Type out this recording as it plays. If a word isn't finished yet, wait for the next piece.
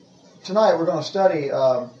Tonight we're going to study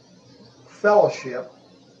fellowship,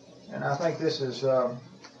 and I think this is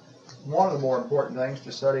one of the more important things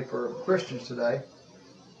to study for Christians today.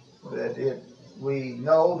 We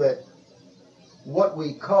know that what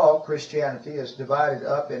we call Christianity is divided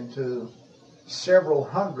up into several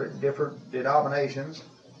hundred different denominations,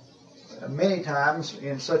 many times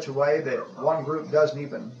in such a way that one group doesn't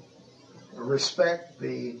even respect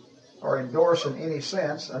or endorse in any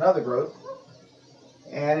sense another group.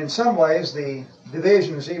 And in some ways the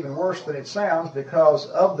division is even worse than it sounds, because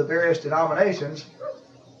of the various denominations,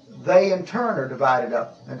 they in turn are divided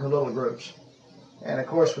up into little groups. And of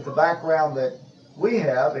course, with the background that we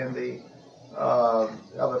have in of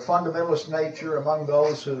a fundamentalist nature among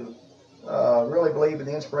those who really believe in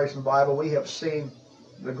the inspiration of the Bible, we have seen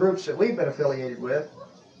the groups that we've been affiliated with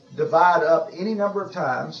divide up any number of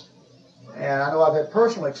times. And I know I've had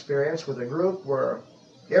personal experience with a group where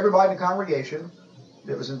everybody in the congregation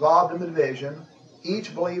that was involved in the division,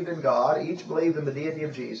 each believed in God, each believed in the deity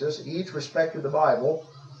of Jesus, each respected the Bible,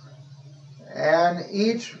 and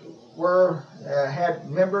each had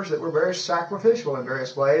members that were very sacrificial in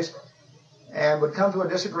various ways, and would come to a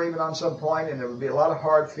disagreement on some point, and there would be a lot of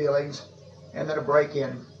hard feelings, and then a break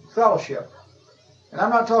in fellowship. And I'm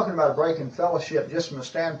not talking about a break in fellowship just from the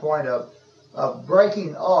standpoint of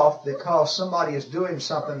breaking off because somebody is doing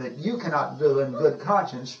something that you cannot do in good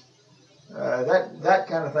conscience. That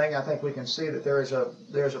kind of thing, I think we can see that there's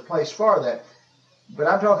a place for that. But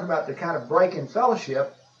I'm talking about the kind of break in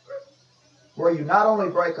fellowship where you not only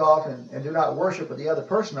break off and do not worship with the other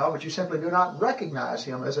person, but you simply do not recognize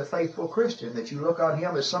him as a faithful Christian, that you look on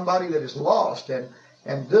him as somebody that is lost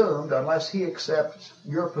and doomed unless he accepts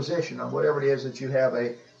your position on whatever it is that you have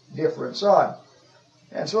a difference on.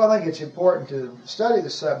 And so I think it's important to study the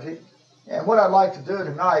subject. And what I'd like to do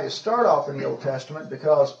tonight is start off in the Old Testament,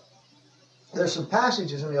 because there's some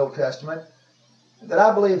passages in the Old Testament that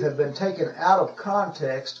I believe have been taken out of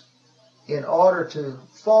context in order to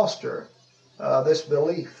foster this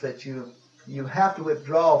belief that you have to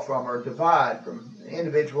withdraw from or divide from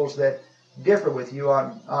individuals that differ with you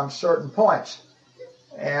on certain points.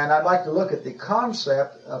 And I'd like to look at the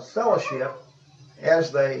concept of fellowship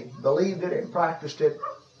as they believed it and practiced it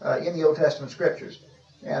in the Old Testament Scriptures.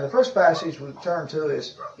 And the first passage we turn to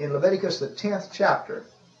is in Leviticus, the 10th chapter.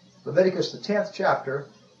 Leviticus, the 10th chapter,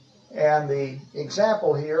 and the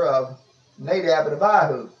example here of Nadab and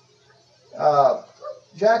Abihu.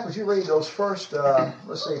 Jack, would you read those first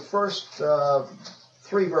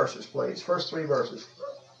three verses, please? First three verses.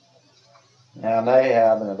 Now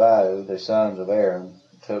Nadab and Abihu, the sons of Aaron,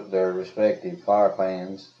 took their respective fire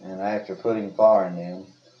pans, and after putting fire in them,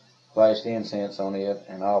 placed incense on it,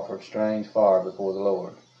 and offered strange fire before the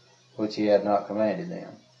Lord, which he had not commanded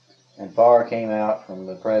them. And fire came out from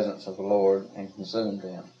the presence of the Lord and consumed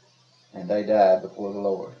them, and they died before the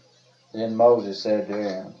Lord. Then Moses said to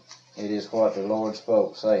Aaron, It is what the Lord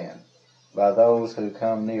spoke, saying, By those who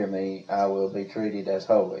come near me I will be treated as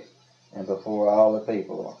holy, and before all the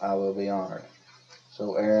people I will be honored.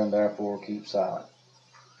 So Aaron therefore keeps silent.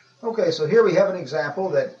 Okay, so here we have an example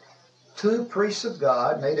that two priests of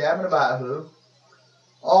God, Nadab and Abihu,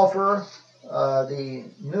 offer, the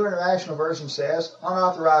New International Version says,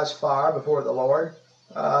 unauthorized fire before the Lord.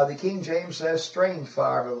 The King James says strange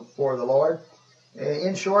fire before the Lord.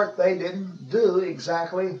 In short, they didn't do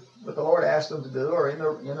exactly what the Lord asked them to do, or in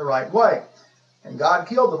the right way. And God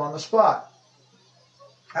killed them on the spot.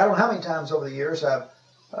 I don't know how many times over the years I've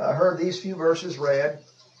heard these few verses read,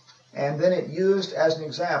 and then it used as an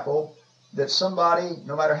example that somebody,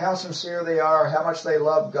 no matter how sincere they are, how much they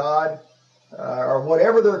love God, or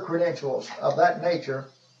whatever their credentials of that nature,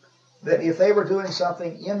 that if they were doing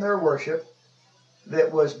something in their worship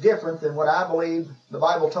that was different than what I believe the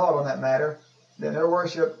Bible taught on that matter, then their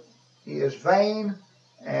worship is vain.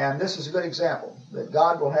 And this is a good example, that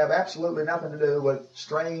God will have absolutely nothing to do with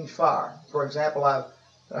strange fire. For example, I've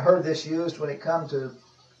heard this used when it comes to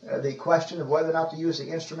the question of whether or not to use the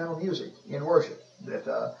instrumental music in worship,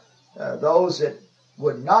 that those that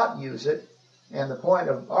would not use it, and the point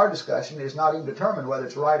of our discussion is not even determined whether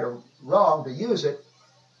it's right or wrong to use it,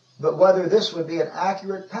 but whether this would be an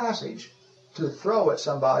accurate passage to throw at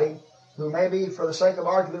somebody who maybe, for the sake of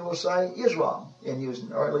argument, will say is wrong in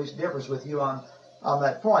using, or at least differs with you on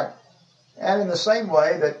that point. And in the same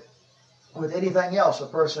way that with anything else a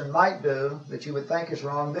person might do that you would think is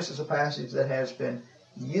wrong, this is a passage that has been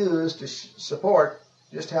used to support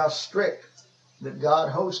just how strict that God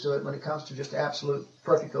holds to it when it comes to just absolute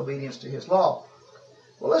perfect obedience to His law.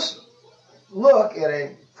 Well, let's look at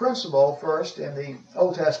a principle first in the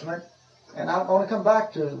Old Testament, and I want to come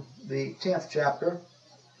back to the 10th chapter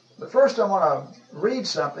But first I want to read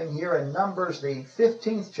something here in Numbers, the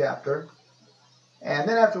 15th chapter. And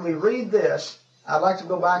then after we read this, I'd like to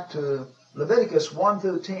go back to Leviticus 1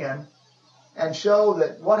 through 10 and show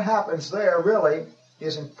that what happens there really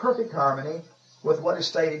is in perfect harmony with what is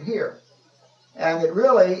stated here. And it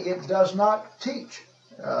really does not teach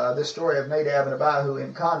the story of Nadab and Abihu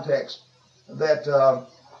in context that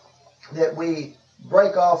that we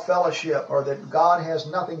break off fellowship or that God has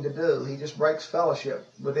nothing to do. He just breaks fellowship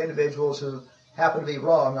with individuals who happen to be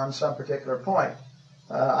wrong on some particular point.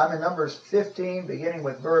 I'm in Numbers 15, beginning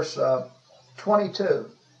with verse 22.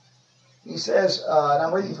 He says, and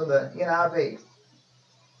I'm reading from the NIV,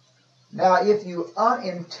 "Now if you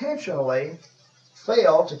unintentionally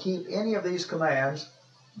fail to keep any of these commands,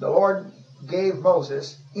 the Lord gave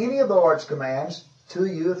Moses any of the Lord's commands to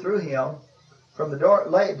you through him, from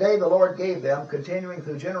the day the Lord gave them, continuing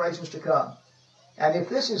through generations to come. And if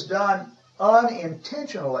this is done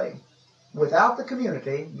unintentionally, without the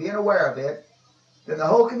community being aware of it, then the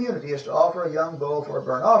whole community is to offer a young bull for a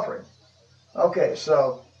burnt offering." Okay,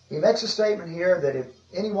 so he makes a statement here that if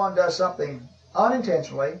anyone does something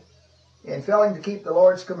unintentionally in failing to keep the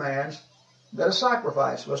Lord's commands, that a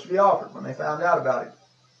sacrifice was to be offered when they found out about it.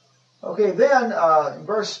 Okay, then in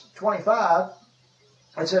verse 25,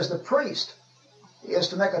 it says, "The priest is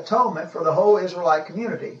to make atonement for the whole Israelite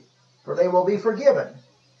community, for they will be forgiven,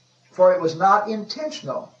 for it was not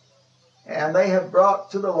intentional, and they have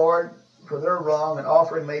brought to the Lord for their wrong an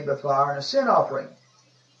offering made by fire and a sin offering.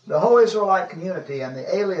 The whole Israelite community and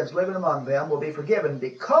the aliens living among them will be forgiven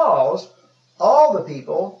because all the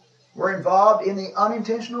people were involved in the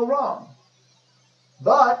unintentional wrong.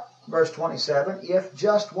 But," verse 27, "if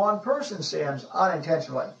just one person sins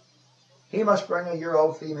unintentionally, he must bring a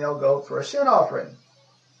year-old female goat for a sin offering."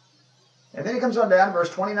 And then he comes on down to verse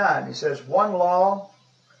 29. He says, "One law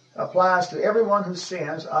applies to everyone who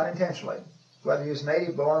sins unintentionally, whether he is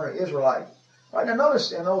native born or Israelite." All right, now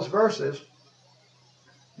notice in those verses,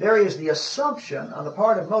 there is the assumption on the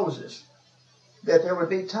part of Moses that there would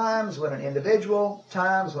be times when an individual,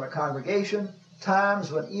 times when a congregation,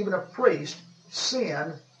 times when even a priest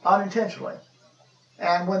sinned unintentionally.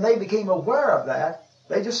 And when they became aware of that,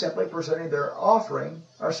 they just simply presented their offering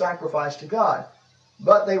or sacrifice to God.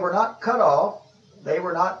 But they were not cut off. They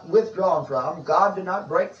were not withdrawn from. God did not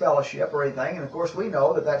break fellowship or anything. And of course we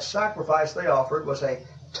know that that sacrifice they offered was a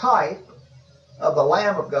type of the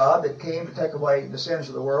Lamb of God that came to take away the sins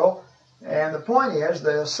of the world. And the point is,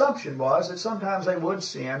 the assumption was that sometimes they would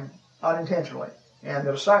sin unintentionally, and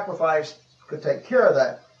that a sacrifice could take care of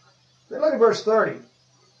that. Then look at verse 30.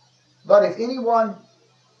 "But if anyone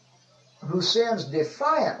who sins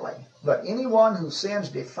defiantly,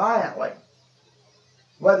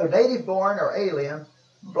 whether native born or alien,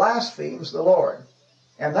 blasphemes the Lord,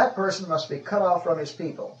 and that person must be cut off from his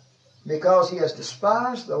people, because he has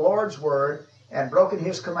despised the Lord's word and broken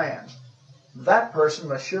his commands. That person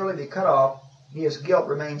must surely be cut off. His guilt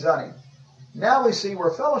remains on him." Now we see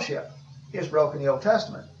where fellowship is broken in the Old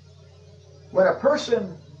Testament. When a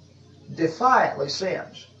person defiantly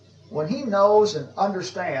sins, when he knows and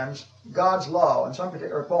understands God's law on some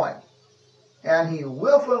particular point, and he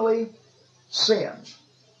willfully sins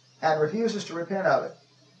and refuses to repent of it,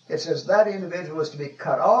 it says that individual is to be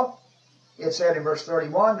cut off. It said in verse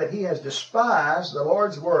 31 that he has despised the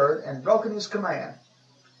Lord's word and broken his command,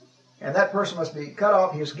 and that person must be cut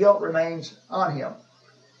off. His guilt remains on him.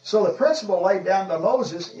 So the principle laid down by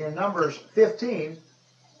Moses in Numbers 15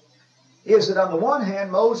 is that on the one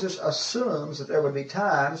hand, Moses assumes that there would be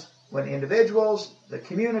times when individuals, the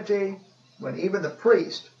community, when even the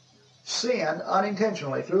priest sinned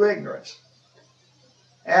unintentionally through ignorance.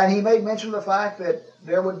 And he made mention of the fact that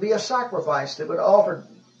there would be a sacrifice that would be offered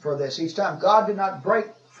for this each time. God did not break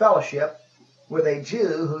fellowship with a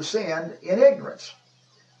Jew who sinned in ignorance.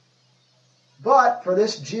 But for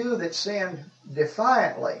this Jew that sinned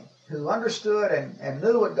defiantly, who understood and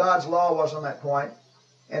knew what God's law was on that point,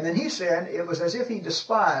 and then he sinned, it was as if he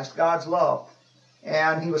despised God's law,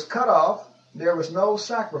 and he was cut off. There was no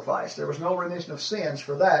sacrifice. There was no remission of sins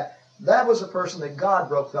for that. That was a person that God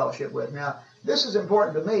broke fellowship with. Now, this is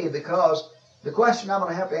important to me because the question I'm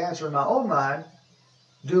going to have to answer in my own mind,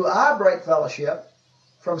 do I break fellowship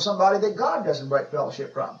from somebody that God doesn't break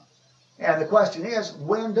fellowship from? And the question is,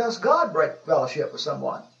 when does God break fellowship with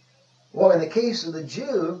someone? Well, in the case of the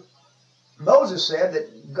Jew, Moses said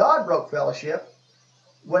that God broke fellowship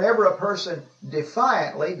whenever a person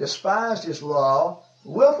defiantly despised his law,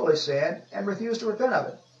 willfully sinned, and refused to repent of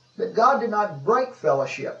it. That God did not break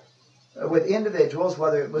fellowship with individuals,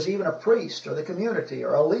 whether it was even a priest or the community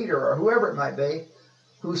or a leader or whoever it might be,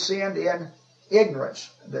 who sinned in ignorance,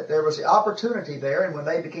 that there was the opportunity there, and when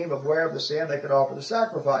they became aware of the sin, they could offer the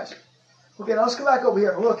sacrifice. Okay, now let's go back over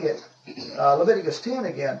here and look at Leviticus 10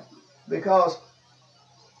 again, because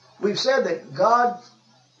we've said that God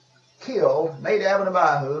killed Nadab and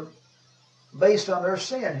Abihu based on their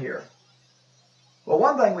sin here. Well,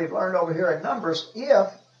 one thing we've learned over here in Numbers, if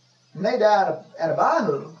Nadab and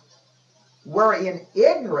Abihu were in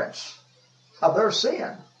ignorance of their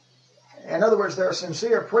sin, in other words, they're a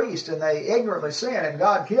sincere priest and they ignorantly sin and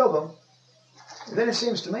God killed them, then it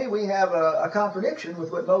seems to me we have a contradiction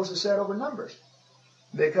with what Moses said over Numbers.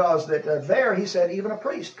 Because that there he said even a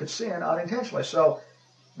priest could sin unintentionally. So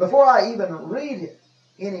before I even read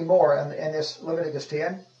any more in this Leviticus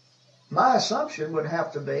 10, my assumption would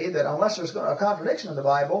have to be that unless there's a contradiction in the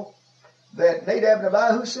Bible, that Nadab and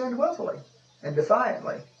Abihu sinned willfully and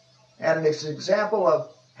defiantly. And it's an example of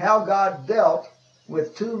how God dealt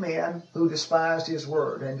with two men who despised his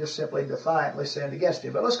word and just simply defiantly sinned against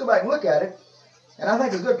him. But let's go back and look at it. And I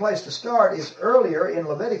think a good place to start is earlier in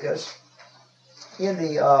Leviticus, in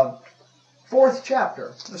the 4th chapter.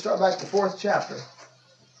 Let's start back to the 4th chapter.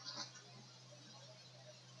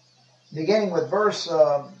 Beginning with verse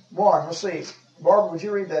 1. Let's see. Barbara, would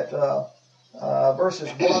you read that verses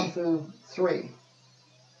 1 through 3?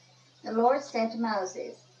 The Lord said to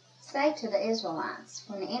Moses, "Say to the Israelites,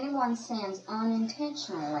 when anyone sins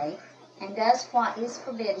unintentionally and does what is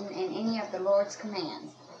forbidden in any of the Lord's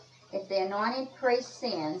commands, if the anointed priest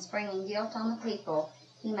sins, bringing guilt on the people,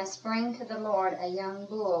 he must bring to the Lord a young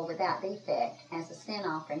bull without defect as a sin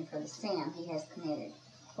offering for the sin he has committed."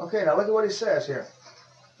 Okay, now look at what he says here.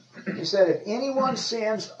 He said, if anyone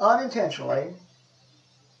sins unintentionally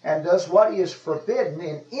and does what is forbidden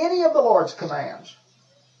in any of the Lord's commands,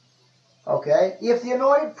 okay, if the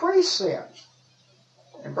anointed priest sins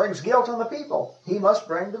and brings guilt on the people, he must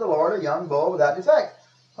bring to the Lord a young bull without defect.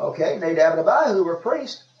 Okay, Nadab and Abihu were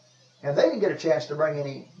priests, and they didn't get a chance to bring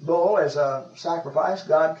any bull as a sacrifice.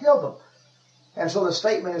 God killed them. And so the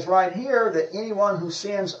statement is right here that anyone who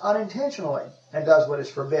sins unintentionally and does what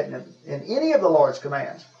is forbidden in any of the Lord's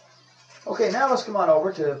commands. Okay, now let's come on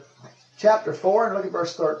over to chapter 4 and look at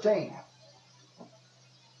verse 13.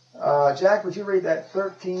 Jack, would you read that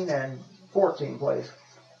 13 and 14, please?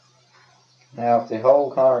 Now if the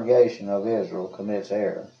whole congregation of Israel commits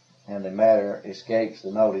error, and the matter escapes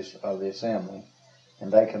the notice of the assembly,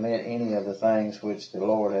 and they commit any of the things which the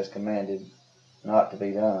Lord has commanded not to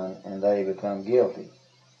be done, and they become guilty,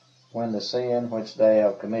 when the sin which they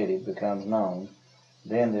have committed becomes known,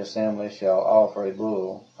 then the assembly shall offer a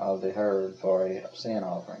bull of the herd for a sin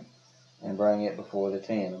offering, and bring it before the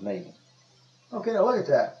tent of meeting. Okay, now look at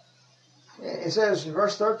that. It says in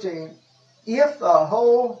verse 13, if the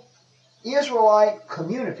whole Israelite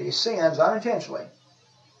community sins unintentionally,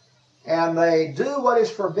 and they do what is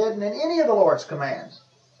forbidden in any of the Lord's commands,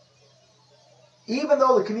 even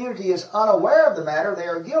though the community is unaware of the matter, they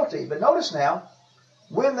are guilty. But notice now,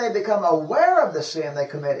 when they become aware of the sin they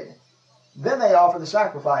committed, then they offer the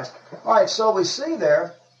sacrifice. All right, so we see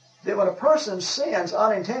there that when a person sins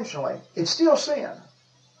unintentionally, it's still sin.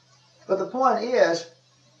 But the point is,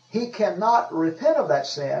 he cannot repent of that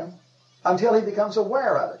sin until he becomes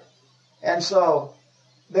aware of it. And so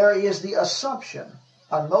there is the assumption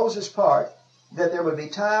on Moses' part that there would be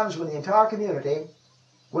times when the entire community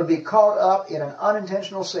would be caught up in an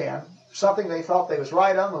unintentional sin, something they thought they was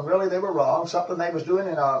right on when really they were wrong, something they was doing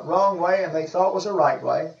in a wrong way and they thought was a right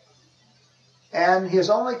way. And his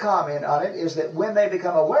only comment on it is that when they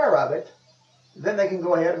become aware of it, then they can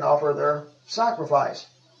go ahead and offer their sacrifice.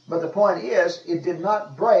 But the point is, it did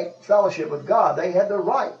not break fellowship with God. They had the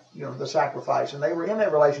right, the sacrifice, and they were in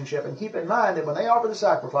that relationship. And keep in mind that when they offered the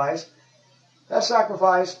sacrifice, that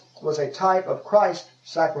sacrifice was a type of Christ's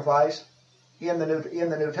sacrifice in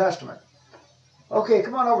the New Testament. Okay,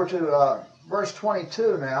 come on over to verse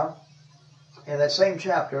 22 now, in that same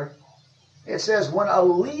chapter. It says, when a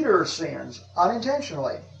leader sins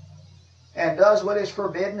unintentionally and does what is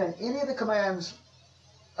forbidden in any of the commands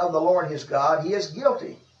of the Lord his God, he is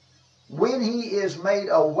guilty. When he is made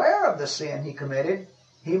aware of the sin he committed,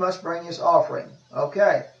 he must bring his offering.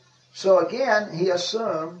 Okay, so again, he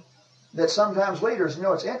assumed that sometimes leaders,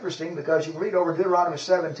 it's interesting because you can read over Deuteronomy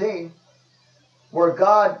 17, where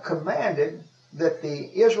God commanded that the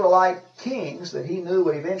Israelite kings that he knew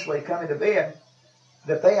would eventually come into being,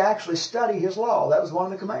 that they actually study his law. That was one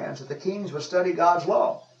of the commands, that the kings would study God's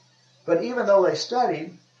law. But even though they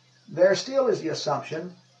studied, there still is the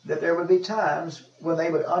assumption that there would be times when they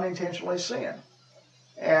would unintentionally sin.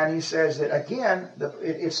 And he says that, again,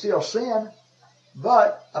 it's still sin,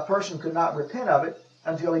 but a person could not repent of it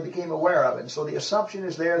until he became aware of it. And so the assumption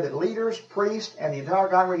is there that leaders, priests, and the entire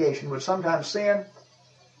congregation would sometimes sin,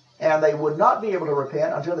 and they would not be able to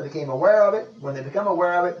repent until they became aware of it. When they become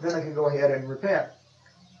aware of it, then they could go ahead and repent.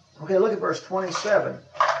 Okay, look at verse 27.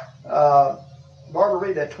 Barbara,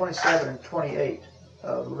 read that 27 and 28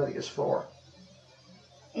 of Leviticus 4.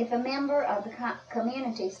 If a member of the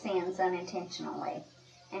community sins unintentionally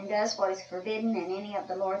and does what is forbidden in any of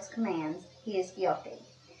the Lord's commands, he is guilty.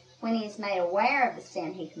 When he is made aware of the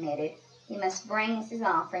sin he committed, he must bring as his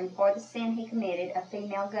offering for the sin he committed a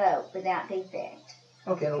female goat without defect.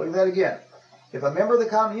 Okay, now look at that again. If a member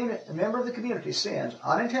of the community sins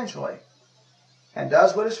unintentionally and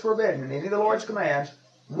does what is forbidden in any of the Lord's commands,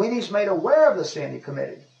 when he's made aware of the sin he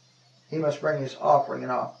committed, he must bring his offering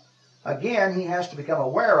and all. Again, he has to become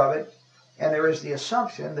aware of it, and there is the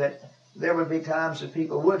assumption that there would be times that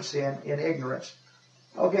people would sin in ignorance.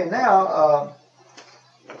 Okay, now,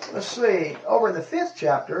 let's see. Over in the 5th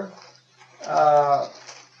chapter,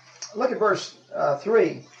 look at verse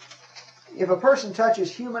 3. If a person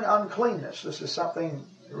touches human uncleanness, this is something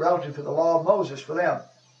relative to the law of Moses for them,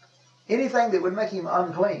 anything that would make him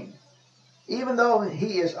unclean, even though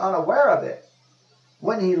he is unaware of it,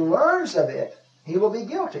 when he learns of it, he will be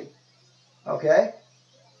guilty. Okay?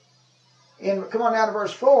 Come on down to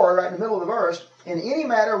verse 4, right in the middle of the verse. In any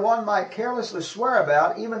matter one might carelessly swear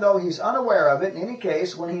about, even though he's unaware of it, in any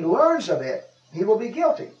case, when he learns of it, he will be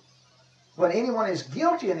guilty. When anyone is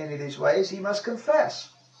guilty in any of these ways, he must confess.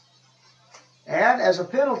 And as a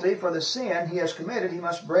penalty for the sin he has committed, he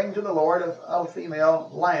must bring to the Lord a female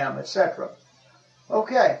lamb, etc.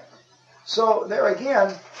 Okay, so there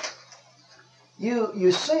again,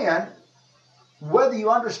 you sin. Whether you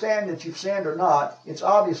understand that you've sinned or not, it's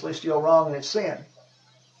obviously still wrong and it's sin.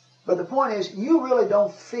 But the point is, you really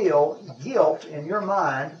don't feel guilt in your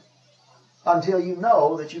mind until you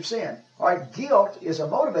know that you've sinned. All right, guilt is a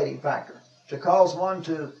motivating factor to cause one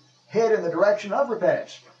to head in the direction of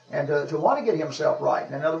repentance and to want to get himself right.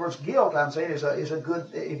 In other words, guilt, I'm saying, is a good,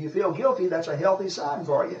 if you feel guilty, that's a healthy sign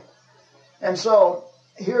for you. And so,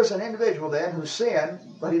 here's an individual then who sinned,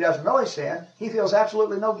 but he doesn't know he sinned. He feels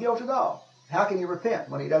absolutely no guilt at all. How can he repent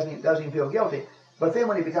when he doesn't even feel guilty? But then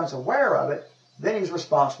when he becomes aware of it, then he's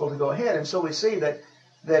responsible to go ahead. And so we see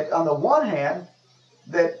that on the one hand,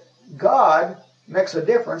 that God makes a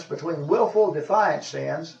difference between willful, defiant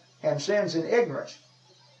sins and sins in ignorance.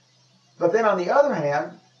 But then on the other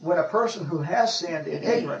hand, when a person who has sinned in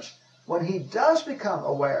ignorance, when he does become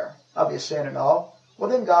aware of his sin and all, well,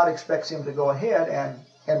 then God expects him to go ahead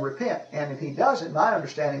and repent. And if he doesn't, my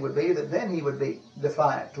understanding would be that then he would be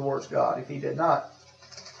defiant towards God if he did not.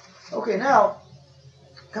 Okay, now,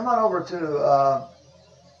 come on over to,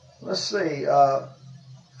 let's see,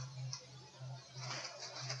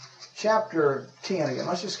 chapter 10 again.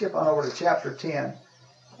 Let's just skip on over to chapter 10.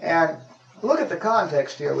 And look at the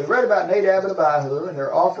context here. We read about Nadab and Abihu, and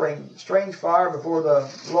they're offering strange fire before the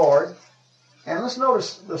Lord. And let's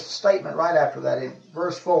notice the statement right after that in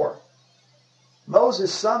verse 4.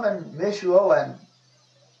 Moses summoned Mishuel and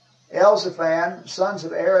Elzaphan, sons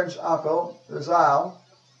of Aaron's uncle, Uzziel,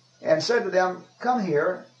 and said to them, "Come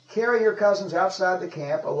here, carry your cousins outside the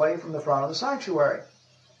camp, away from the front of the sanctuary."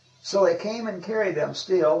 So they came and carried them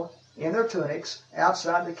still in their tunics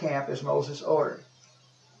outside the camp as Moses ordered.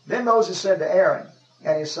 Then Moses said to Aaron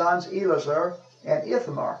and his sons Eleazar and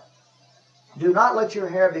Ithamar, "Do not let your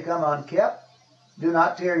hair become unkempt. Do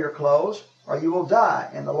not tear your clothes, or you will die,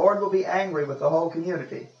 and the Lord will be angry with the whole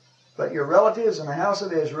community. But your relatives in the house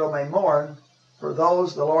of Israel may mourn for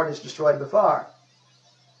those the Lord has destroyed by fire."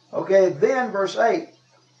 Okay, then verse 8.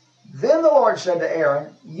 Then the Lord said to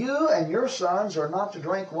Aaron, "You and your sons are not to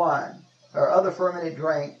drink wine or other fermented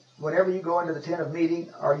drink whenever you go into the tent of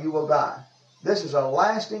meeting, or you will die. This is a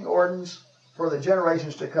lasting ordinance for the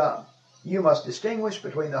generations to come. You must distinguish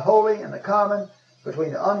between the holy and the common,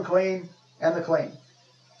 between the unclean and the clean."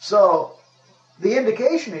 So, the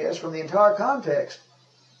indication is, from the entire context,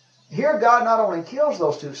 here God not only kills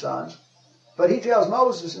those two sons, but he tells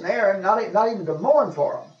Moses and Aaron not even to mourn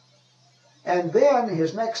for them. And then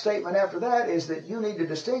his next statement after that is that you need to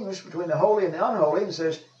distinguish between the holy and the unholy, and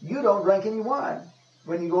says, you don't drink any wine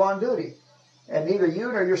when you go on duty. And neither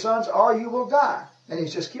you nor your sons, or you will die. And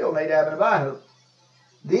he's just killed Nadab and Abihu.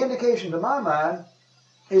 The indication to my mind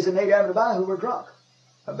is that Nadab and Abihu were drunk,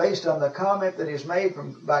 based on the comment that is made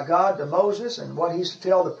by God to Moses and what he's to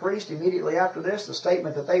tell the priest immediately after this, the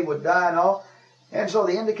statement that they would die and all. And so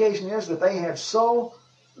the indication is that they had so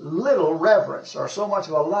little reverence, or so much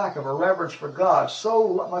of a lack of a reverence for God,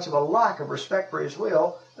 so much of a lack of respect for his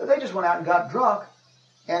will, that they just went out and got drunk,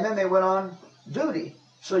 and then they went on duty.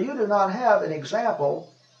 So you do not have an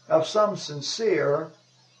example of some sincere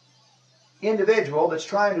individual that's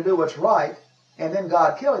trying to do what's right and then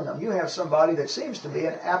God killing them. You have somebody that seems to be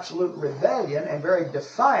in absolute rebellion and very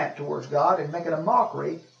defiant towards God and making a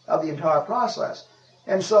mockery of the entire process.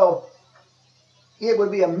 And so it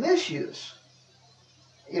would be a misuse,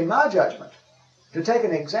 in my judgment, to take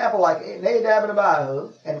an example like Nadab and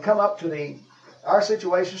Abihu and come up to our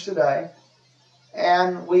situations today,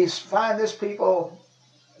 and we find this people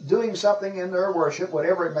doing something in their worship,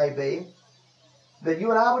 whatever it may be, that you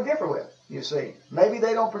and I would differ with, you see. Maybe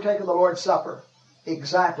they don't partake of the Lord's Supper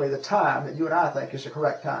exactly the time that you and I think is the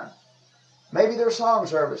correct time. Maybe their song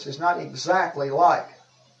service is not exactly like,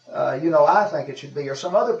 I think it should be, or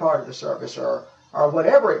some other part of the service, or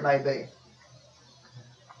whatever it may be.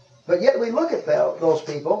 But yet we look at those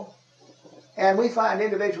people, and we find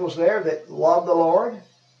individuals there that love the Lord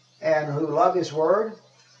and who love His Word,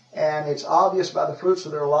 and it's obvious by the fruits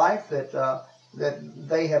of their life that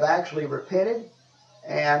they have actually repented,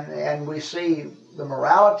 and we see the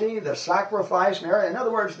morality, the sacrifice, and everything. In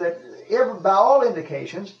other words, that by all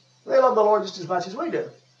indications, they love the Lord just as much as we do.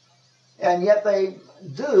 And yet they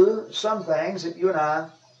do some things that you and I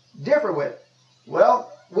differ with.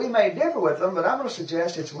 Well, we may differ with them, but I'm going to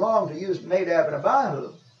suggest it's wrong to use Nadab and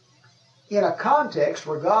Abihu in a context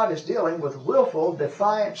where God is dealing with willful,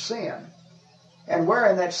 defiant sin, and where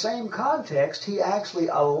in that same context He actually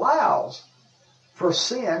allows for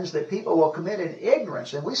sins that people will commit in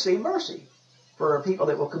ignorance. And we see mercy for people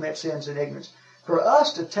that will commit sins in ignorance. For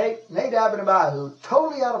us to take Nadab and Abihu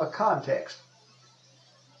totally out of a context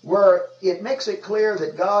where it makes it clear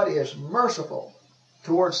that God is merciful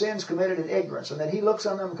toward sins committed in ignorance, and that He looks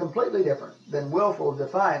on them completely different than willful,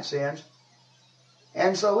 defiant sins.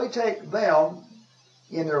 And so we take them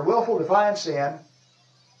in their willful, defiant sin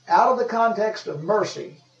out of the context of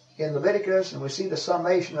mercy in Leviticus, and we see the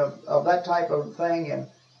summation of that type of thing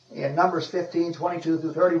in Numbers 15, 22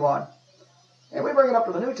 through 31. And we bring it up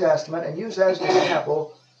to the New Testament and use that as an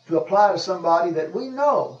example to apply to somebody that we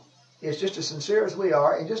know is just as sincere as we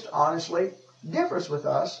are and just honestly differs with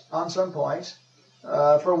us on some points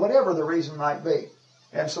for whatever the reason might be.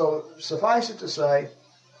 And so suffice it to say,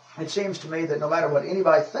 it seems to me that no matter what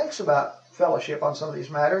anybody thinks about fellowship on some of these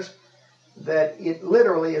matters, that it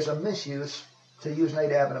literally is a misuse to use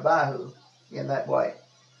Nadab and Abihu in that way.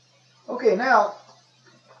 Okay, now,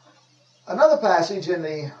 another passage in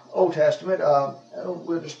the Old Testament,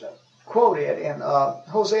 we'll just quote it. In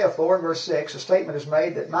Hosea 4 and verse 6, a statement is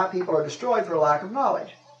made that my people are destroyed for lack of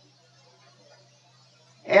knowledge.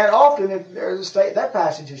 And often that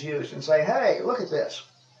passage is used and say, hey, look at this.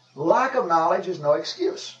 Lack of knowledge is no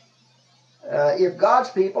excuse. If God's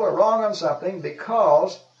people are wrong on something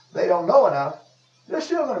because they don't know enough, they're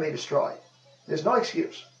still going to be destroyed. There's no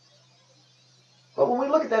excuse. But when we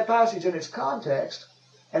look at that passage in its context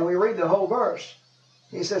and we read the whole verse,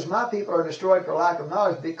 He says, my people are destroyed for lack of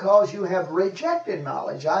knowledge because you have rejected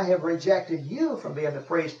knowledge. I have rejected you from being the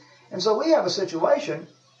priest. And so we have a situation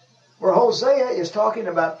where Hosea is talking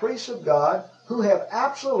about priests of God who have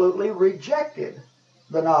absolutely rejected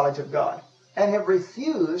the knowledge of God and have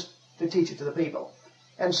refused to teach it to the people.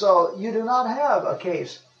 And so you do not have a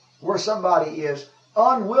case where somebody is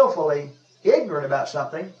unwillfully ignorant about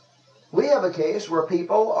something. We have a case where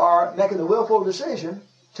people are making the willful decision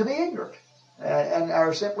to be ignorant and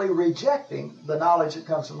are simply rejecting the knowledge that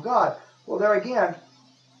comes from God. Well, there again,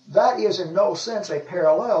 that is in no sense a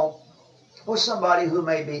parallel with somebody who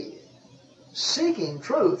may be seeking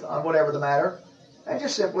truth on whatever the matter and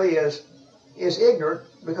just simply is ignorant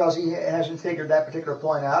because he hasn't figured that particular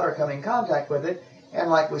point out or come in contact with it.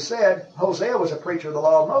 And like we said, Hosea was a preacher of the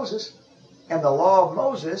law of Moses, and the law of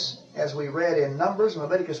Moses, as we read in Numbers and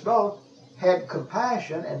Leviticus both, had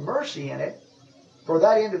compassion and mercy in it for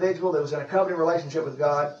that individual that was in a covenant relationship with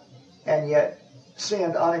God and yet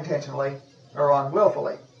sinned unintentionally or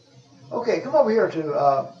unwillfully. Okay, come over here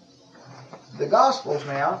to the Gospels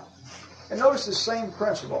now, and notice the same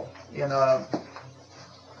principle in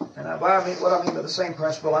what I mean by the same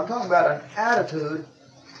principle, I'm talking about an attitude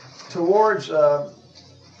towards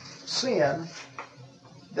sin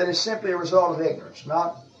that is simply a result of ignorance,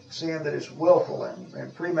 not sin that is willful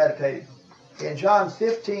and premeditated. In John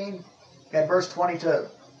 15 and verse 22,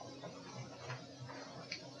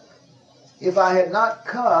 if I had not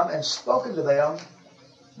come and spoken to them,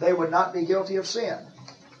 they would not be guilty of sin.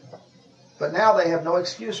 But now they have no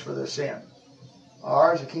excuse for their sin.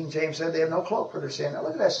 Or, as the King James said, they have no cloak for their sin. Now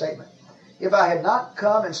look at that statement. If I had not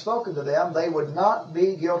come and spoken to them, they would not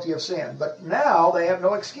be guilty of sin. But now they have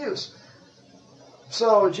no excuse.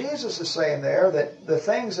 So Jesus is saying there that the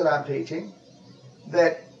things that I'm teaching,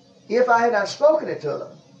 that if I had not spoken it to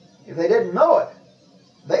them, if they didn't know it,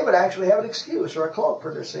 they would actually have an excuse or a cloak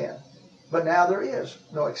for their sin. But now there is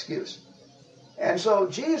no excuse. And so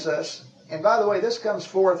Jesus, and by the way, this comes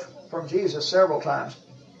forth from Jesus several times,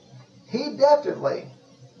 he definitely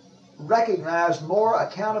recognized more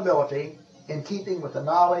accountability in keeping with the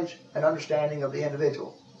knowledge and understanding of the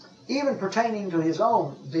individual. Even pertaining to his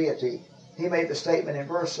own deity, he made the statement in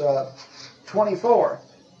verse 24,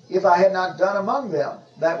 if I had not done among them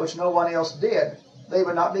that which no one else did, they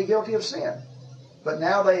would not be guilty of sin. But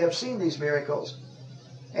now they have seen these miracles,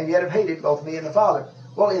 and yet have hated both me and the Father.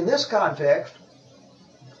 Well, in this context,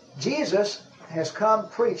 Jesus has come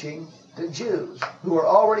preaching to Jews who are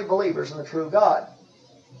already believers in the true God.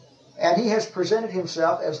 And he has presented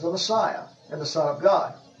himself as the Messiah and the Son of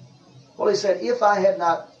God. Well, he said, if I had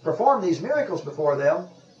not performed these miracles before them,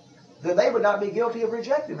 then they would not be guilty of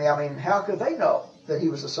rejecting me. I mean, how could they know that he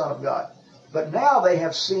was the Son of God? But now they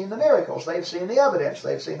have seen the miracles. They've seen the evidence.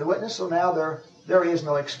 They've seen the witness, so now there is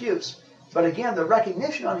no excuse. But again, the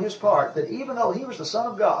recognition on his part that even though he was the Son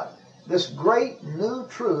of God, this great new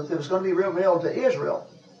truth that was going to be revealed to Israel,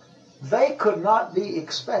 they could not be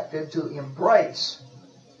expected to embrace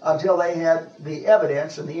until they had the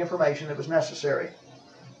evidence and the information that was necessary.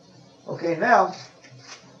 Okay, now,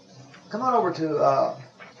 come on over to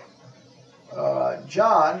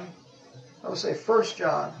John. Let's say 1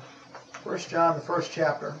 John. 1 John, the first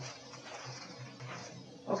chapter.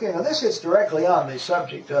 Okay, now this hits directly on the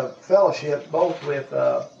subject of fellowship, both with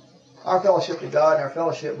our fellowship to God and our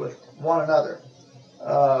fellowship with one another.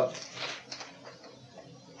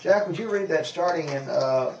 Jack, would you read that starting in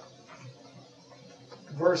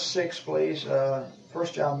verse 6, please? 1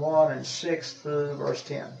 John 1 and 6 through verse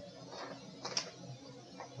 10.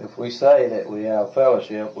 If we say that we have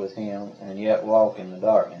fellowship with him and yet walk in the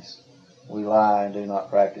darkness, we lie and do not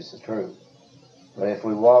practice the truth. But if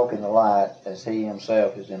we walk in the light as he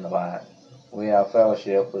himself is in the light, we have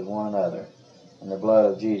fellowship with one another, and the blood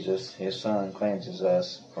of Jesus, his Son, cleanses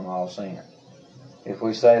us from all sin. If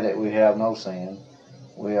we say that we have no sin,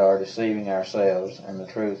 we are deceiving ourselves, and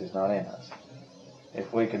the truth is not in us.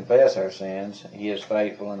 If we confess our sins, he is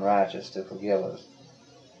faithful and righteous to forgive us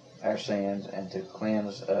our sins and to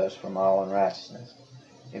cleanse us from all unrighteousness.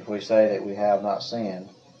 If we say that we have not sinned,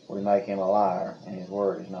 we make him a liar, and his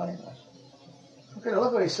word is not in us. Okay, now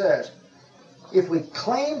look what he says. If we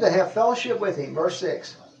claim to have fellowship with him, verse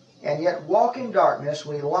 6, and yet walk in darkness,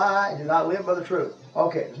 we lie and do not live by the truth.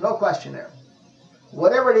 Okay, there's no question there.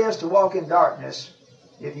 Whatever it is to walk in darkness,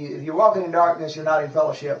 if you're walking in darkness, you're not in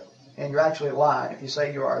fellowship, and you're actually lying if you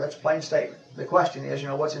say you are. That's a plain statement. The question is,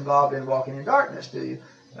 what's involved in walking in darkness?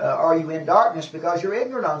 Are you in darkness because you're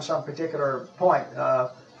ignorant on some particular point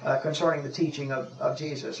concerning the teaching of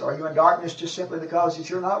Jesus? Are you in darkness just simply because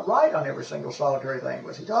you're not right on every single solitary thing?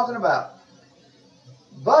 What's he talking about?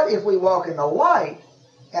 But if we walk in the light,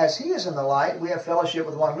 as he is in the light, we have fellowship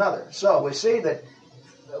with one another. So we see that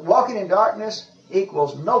walking in darkness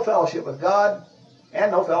equals no fellowship with God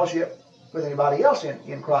and no fellowship with anybody else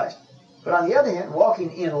in Christ. But on the other hand,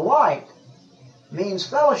 walking in light means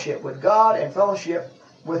fellowship with God and fellowship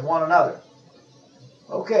with one another.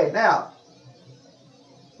 Okay, now,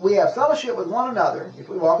 we have fellowship with one another if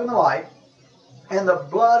we walk in the light, and the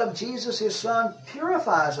blood of Jesus, his Son,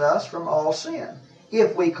 purifies us from all sin.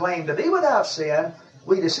 If we claim to be without sin,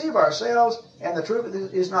 we deceive ourselves, and the truth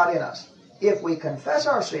is not in us. If we confess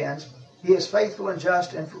our sins, he is faithful and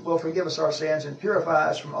just and will forgive us our sins and purify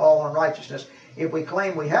us from all unrighteousness. If we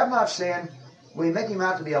claim we have not sinned, we make him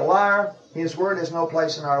out to be a liar. His word has no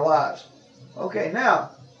place in our lives. Okay,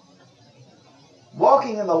 now,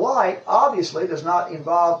 walking in the light obviously does not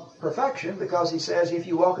involve perfection, because he says if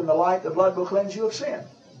you walk in the light, the blood will cleanse you of sin.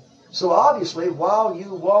 So obviously, while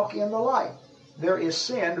you walk in the light, there is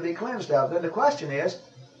sin to be cleansed of. Then the question is,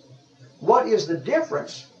 what is the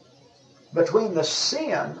difference between the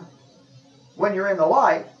sin when you're in the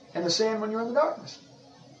light and the sin when you're in the darkness?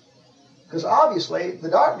 Because obviously the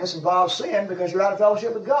darkness involves sin because you're out of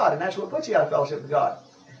fellowship with God, and that's what puts you out of fellowship with God.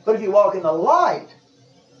 But if you walk in the light,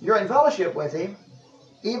 you're in fellowship with him,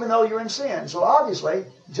 even though you're in sin. So obviously,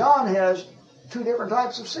 John has two different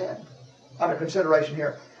types of sin under consideration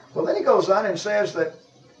here. Well, then he goes on and says that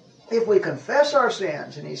if we confess our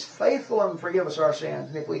sins, and he's faithful and forgive us our sins,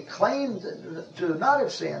 and if we claim to not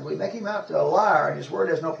have sinned, we make him out to a liar, and his word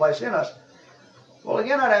has no place in us. Well,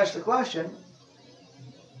 again, I'd ask the question,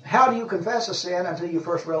 how do you confess a sin until you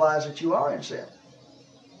first realize that you are in sin?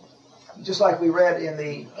 Just like we read in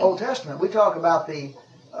the Old Testament, we talk about the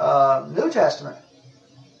New Testament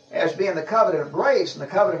as being the covenant of grace and the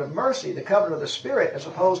covenant of mercy, the covenant of the Spirit, as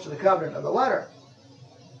opposed to the covenant of the letter.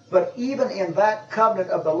 But even in that covenant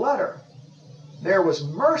of the letter, there was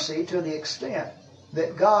mercy to the extent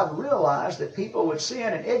that God realized that people would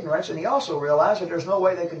sin in ignorance, and He also realized that there's no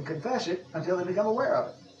way they can confess it until they become aware of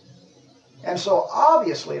it. And so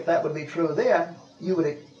obviously, if that would be true then, you would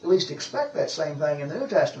at least expect that same thing in the New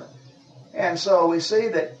Testament. And so we see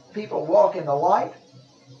that people walk in the light.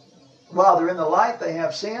 While they're in the light, they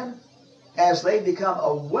have sin. As they become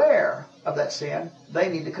aware of that sin, they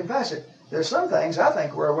need to confess it. There's some things I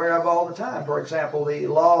think we're aware of all the time. For example, the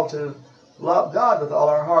law to love God with all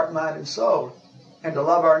our heart, mind, and soul, and to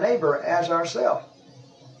love our neighbor as ourselves.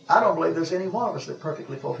 I don't believe there's any one of us that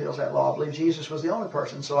perfectly fulfills that law. I believe Jesus was the only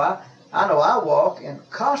person. So I know I walk and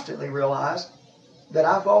constantly realize that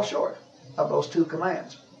I fall short of those two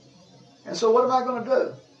commands. And so what am I going to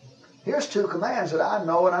do? Here's two commands that I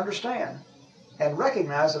know and understand, and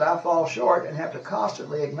recognize that I fall short and have to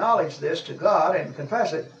constantly acknowledge this to God and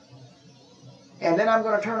confess it. And then I'm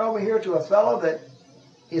going to turn over here to a fellow that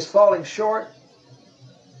is falling short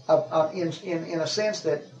in a sense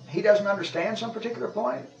that he doesn't understand some particular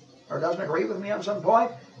point or doesn't agree with me on some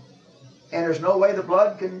point, and there's no way the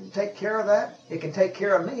blood can take care of that. It can take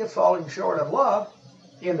care of me of falling short of love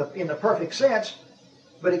in the perfect sense,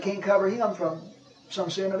 but it can't cover him from some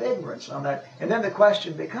sin of ignorance on that. And then the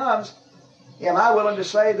question becomes, am I willing to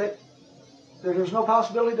say that there's no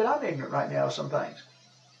possibility that I'm ignorant right now of some things?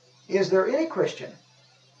 Is there any Christian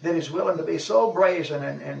that is willing to be so brazen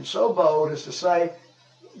and so bold as to say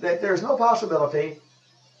that there's no possibility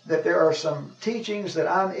that there are some teachings that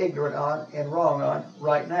I'm ignorant on and wrong on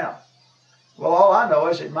right now? Well, all I know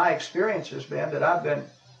is that my experience has been that I've been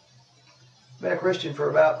a Christian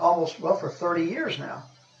for for 30 years now.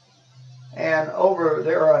 And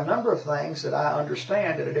there are a number of things that I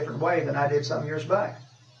understand in a different way than I did some years back.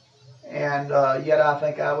 And yet I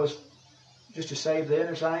think I was just as saved then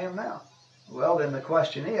as I am now. Well, then the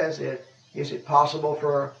question is it possible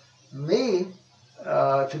for me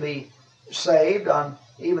to be saved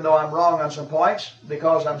even though I'm wrong on some points,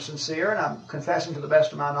 because I'm sincere and I'm confessing to the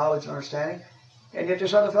best of my knowledge and understanding, and yet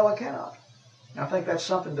this other fellow cannot? I think that's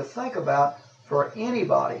something to think about for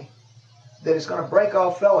anybody that is going to break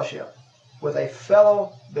off fellowship with a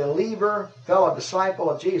fellow believer, fellow disciple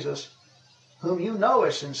of Jesus, whom you know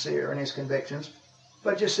is sincere in his convictions,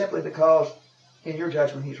 but just simply because, in your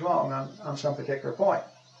judgment, he's wrong on some particular point.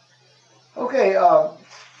 Okay,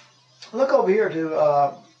 look over here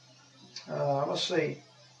to, let's see,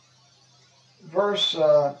 verse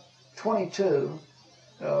 22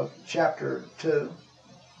 of chapter 2.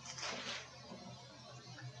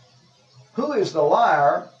 Who is the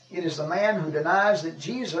liar? It is the man who denies that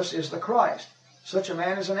Jesus is the Christ. Such a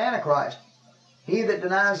man is an antichrist. He that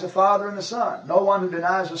denies the Father and the Son. No one who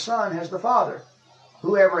denies the Son has the Father.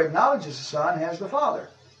 Whoever acknowledges the Son has the Father.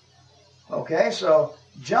 Okay, so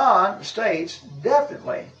John states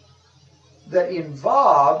definitely that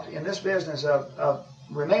involved in this business of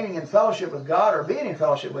remaining in fellowship with God or being in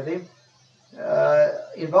fellowship with Him,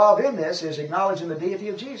 involved in this is acknowledging the deity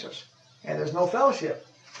of Jesus. And there's no fellowship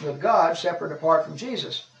with God separate apart from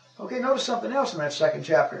Jesus. Okay, notice something else in that second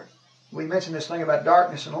chapter. We mentioned this thing about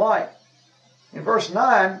darkness and light. In verse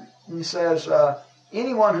 9, he says,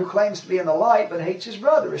 anyone who claims to be in the light but hates his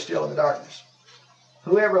brother is still in the darkness.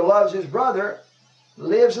 Whoever loves his brother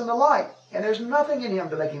lives in the light, and there's nothing in him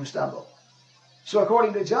to make him stumble. So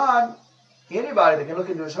according to John, anybody that can look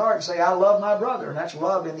into his heart and say, I love my brother, and that's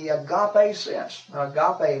love in the agape sense.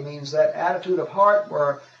 Agape means that attitude of heart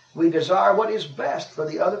where we desire what is best for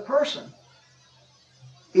the other person,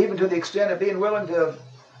 even to the extent of being willing to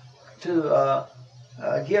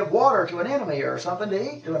give water to an enemy or something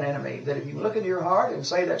to eat to an enemy. That if you look into your heart and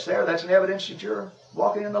say that's there, that's an evidence that you're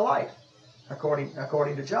walking in the light, according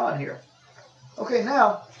to John here. Okay,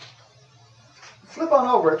 now flip on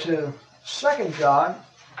over to 2 John,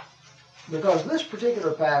 because this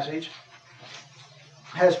particular passage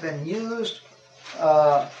has been used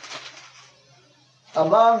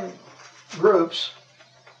among groups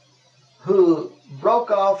who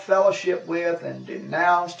broke off fellowship with and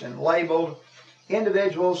denounced and labeled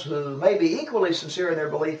individuals who may be equally sincere in their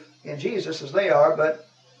belief in Jesus as they are, but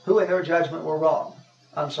who in their judgment were wrong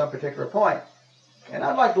on some particular point. And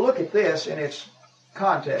I'd like to look at this in its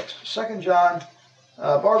context. 2 John,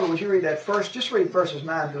 Barbara, would you read that first? Just read verses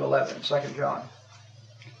 9 to 11, 2 John.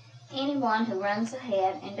 Anyone who runs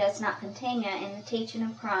ahead and does not continue in the teaching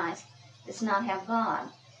of Christ does not have God.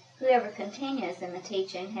 Whoever continues in the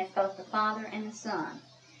teaching has both the Father and the Son.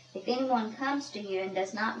 If anyone comes to you and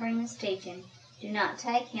does not bring this teaching, do not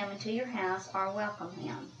take him into your house or welcome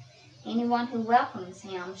him. Anyone who welcomes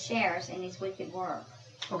him shares in his wicked work.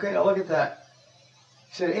 Okay, now look at that.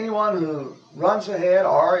 He said anyone who runs ahead,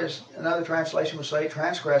 or as another translation would say,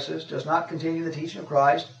 transgresses, does not continue the teaching of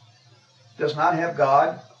Christ, does not have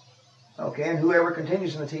God. Okay, and whoever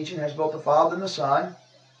continues in the teaching has both the Father and the Son.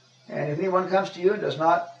 And if anyone comes to you and does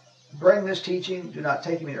not bring this teaching, do not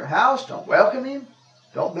take him in your house, don't welcome him,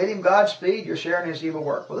 don't bid him Godspeed, you're sharing his evil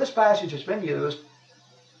work. Well, this passage has been used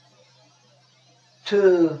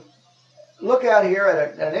to look out here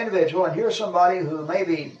at an individual, and here's somebody who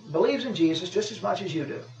maybe believes in Jesus just as much as you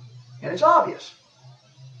do. And it's obvious.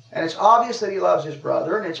 And it's obvious that he loves his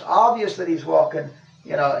brother, and it's obvious that he's walking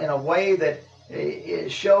in a way that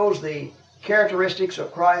it shows the characteristics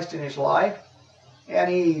of Christ in his life. And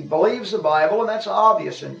he believes the Bible, and that's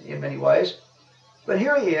obvious in many ways. But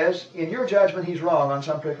here he is. In your judgment, he's wrong on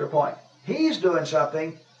some particular point. He's doing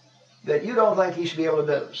something that you don't think he should be able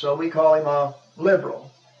to do. So we call him a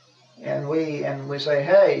liberal. And we say,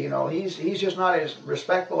 hey, he's just not as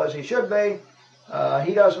respectful as he should be.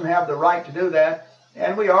 He doesn't have the right to do that.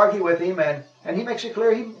 And we argue with him, and he makes it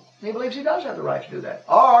clear he believes he does have the right to do that.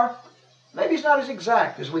 Or maybe he's not as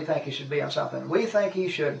exact as we think he should be on something. We think he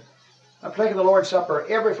should partake of the Lord's Supper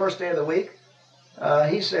every first day of the week.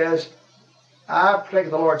 He says, I partake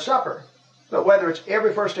of the Lord's Supper. But whether it's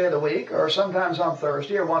every first day of the week or sometimes on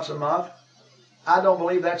Thursday or once a month, I don't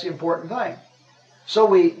believe that's the important thing. So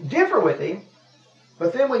we differ with him,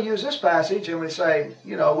 but then we use this passage and we say,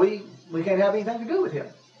 we can't have anything to do with him.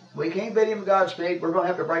 We can't bid him Godspeed. We're going to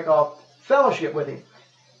have to break off fellowship with him.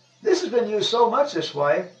 This has been used so much this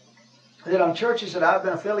way that on churches that I've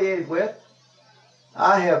been affiliated with,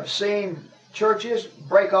 I have seen churches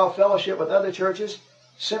break off fellowship with other churches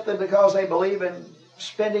simply because they believe in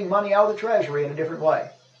spending money out of the treasury in a different way,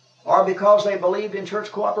 or because they believed in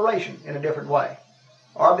church cooperation in a different way,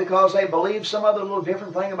 or because they believed some other little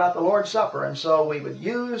different thing about the Lord's Supper. And so we would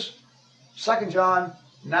use 2 John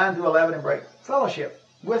 9 through 11 and break fellowship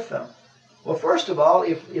with them. Well, first of all,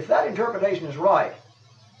 if that interpretation is right,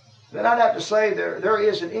 then I'd have to say there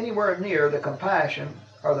isn't anywhere near the compassion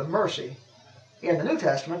or the mercy in the New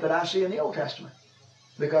Testament that I see in the Old Testament.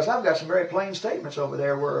 Because I've got some very plain statements over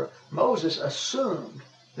there where Moses assumed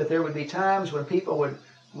that there would be times when people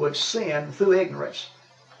would sin through ignorance,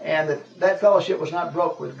 and that fellowship was not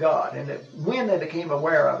broke with God, and that when they became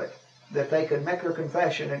aware of it, that they could make their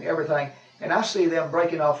confession and everything. And I see them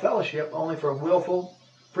breaking off fellowship only for willful,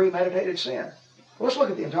 premeditated sin. Well, let's look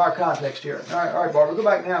at the entire context here. All right, Barbara, go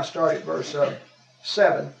back now and start at verse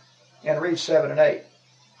 7 and read 7 and 8.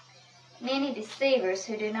 Many deceivers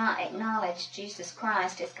who do not acknowledge Jesus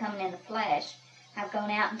Christ as coming in the flesh have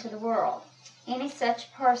gone out into the world. Any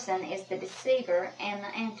such person is the deceiver and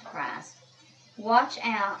the Antichrist. Watch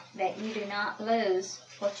out that you do not lose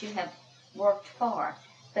what you have worked for,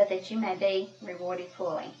 but that you may be rewarded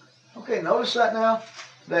fully. Okay, notice that now,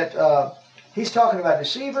 that he's talking about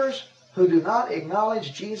deceivers who do not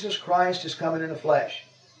acknowledge Jesus Christ as coming in the flesh.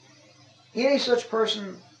 Any such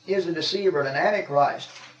person is a deceiver and an Antichrist.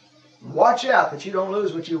 Watch out that you don't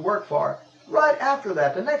lose what you work for. Right after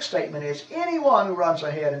that, the next statement is, anyone who runs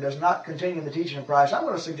ahead and does not continue in the teaching of Christ. I'm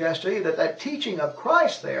going to suggest to you that teaching of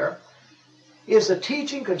Christ there is the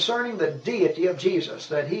teaching concerning the deity of Jesus,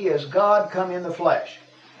 that he is God come in the flesh.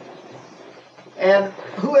 And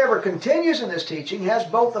whoever continues in this teaching has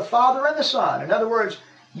both the Father and the Son. In other words,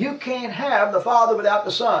 you can't have the Father without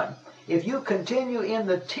the Son. If you continue in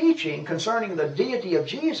the teaching concerning the deity of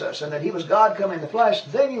Jesus and that he was God come in the flesh,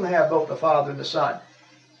 then you have both the Father and the Son.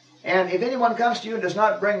 And if anyone comes to you and does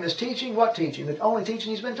not bring this teaching, what teaching? The only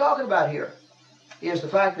teaching he's been talking about here is the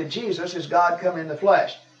fact that Jesus is God come in the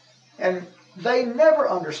flesh. And they never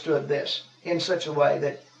understood this in such a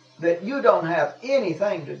way that you don't have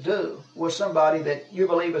anything to do with somebody that you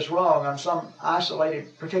believe is wrong on some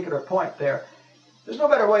isolated particular point there. There's no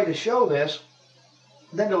better way to show this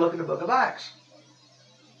than to look at the book of Acts.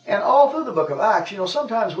 And all through the book of Acts,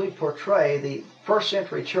 sometimes we portray the first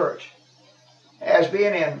century church as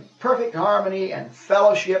being in perfect harmony and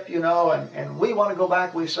fellowship, and we want to go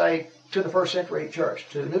back, we say, to the first century church,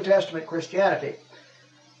 to New Testament Christianity.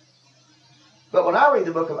 But when I read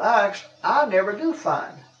the book of Acts, I never do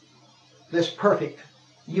find this perfect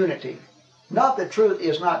unity. Not that truth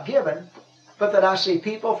is not given, but that I see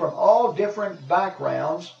people from all different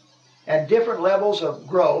backgrounds and different levels of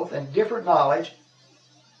growth and different knowledge,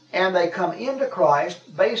 and they come into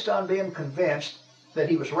Christ based on being convinced that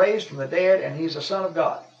he was raised from the dead and he's the Son of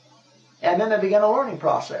God. And then they begin a learning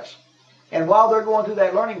process. And while they're going through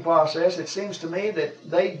that learning process, it seems to me that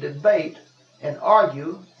they debate and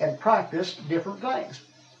argue and practice different things.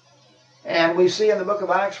 And we see in the book of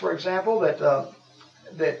Acts, for example,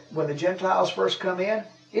 that when the Gentiles first come in,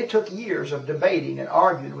 it took years of debating and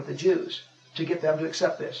arguing with the Jews to get them to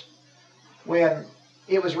accept this. When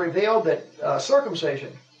it was revealed that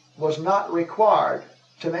circumcision was not required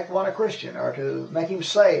to make one a Christian or to make him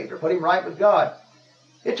saved or put him right with God.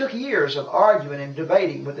 It took years of arguing and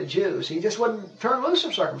debating with the Jews. He just wouldn't turn loose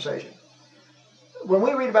of circumcision. When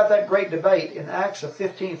we read about that great debate in Acts, the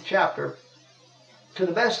 15th chapter, to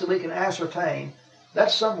the best that we can ascertain,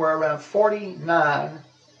 that's somewhere around 49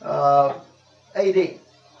 AD.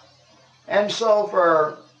 And so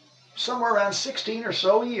for somewhere around 16 or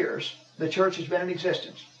so years, the church has been in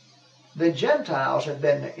existence. The Gentiles have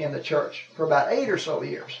been in the church for about 8 or so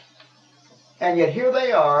years. And yet here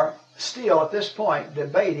they are, still at this point,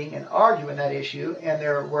 debating and arguing that issue, and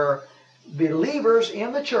there were believers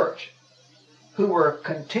in the church who were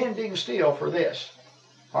contending still for this.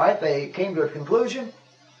 All right, they came to a conclusion,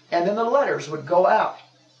 and then the letters would go out.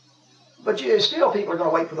 But still people are going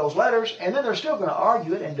to wait for those letters, and then they're still going to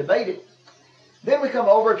argue it and debate it. Then we come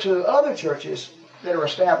over to other churches that are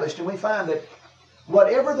established, and we find that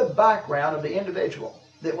whatever the background of the individual,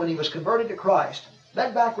 that when he was converted to Christ,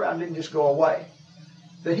 that background didn't just go away.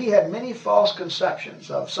 That he had many false conceptions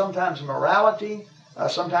of sometimes morality,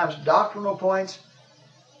 sometimes doctrinal points,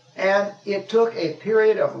 and it took a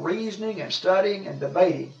period of reasoning and studying and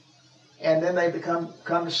debating, and then they come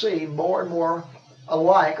to see more and more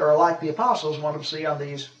alike, or like the apostles wanted to see on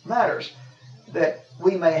these matters, that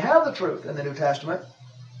we may have the truth in the New Testament,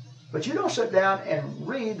 but you don't sit down and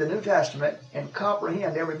read the New Testament and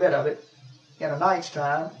comprehend every bit of it in a night's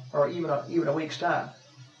time or even a week's time.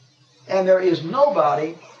 And there is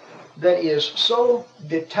nobody that is so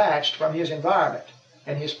detached from his environment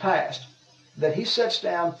and his past that he sits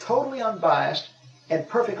down totally unbiased and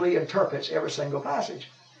perfectly interprets every single passage.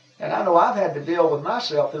 And I know I've had to deal with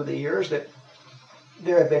myself through the years that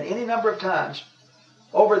there have been any number of times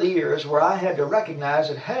over the years where I had to recognize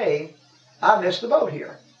that, hey, I missed the boat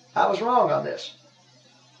here. I was wrong on this.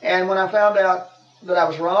 And when I found out that I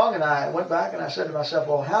was wrong, and I went back and I said to myself,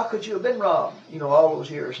 well, how could you have been wrong, all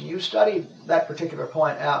those years? And you studied that particular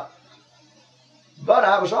point out. But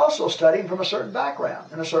I was also studying from a certain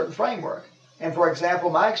background and a certain framework. And for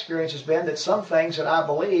example, my experience has been that some things that I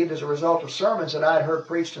believed as a result of sermons that I had heard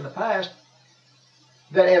preached in the past,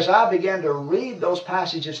 that as I began to read those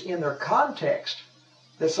passages in their context,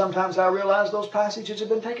 that sometimes I realized those passages had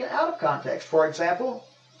been taken out of context. For example,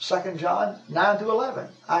 2 John 9 through 11.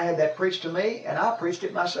 I had that preached to me, and I preached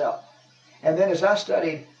it myself. And then as I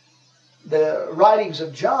studied the writings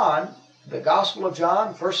of John, the Gospel of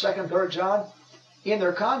John, 1st, 2nd, 3rd John, in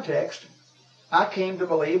their context, I came to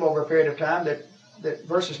believe over a period of time that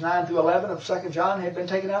verses 9 through 11 of 2 John had been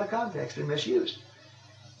taken out of context and misused.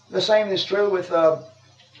 The same is true with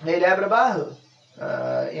Nadab and Abihu.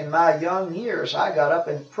 In my young years, I got up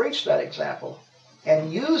and preached that example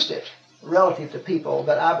and used it relative to people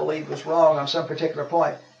that I believed was wrong on some particular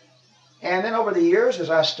point. And then over the years,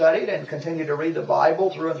 as I studied and continued to read the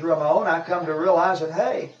Bible through and through on my own, I come to realize that,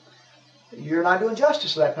 hey, you're not doing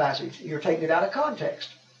justice to that passage. You're taking it out of context.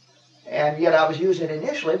 And yet I was using it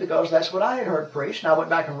initially because that's what I had heard preached, and I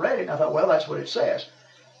went back and read it, and I thought, well, that's what it says.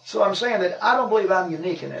 So I'm saying that I don't believe I'm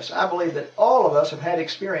unique in this. I believe that all of us have had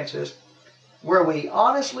experiences where we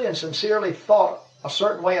honestly and sincerely thought a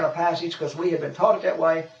certain way in a passage because we had been taught it that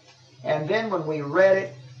way, and then when we read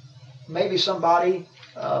it, maybe somebody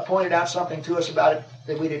pointed out something to us about it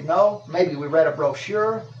that we didn't know. Maybe we read a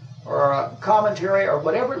brochure or a commentary or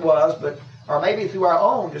whatever it was, or maybe through our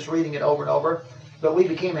own just reading it over and over, but we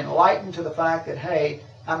became enlightened to the fact that, hey,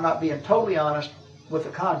 I'm not being totally honest with the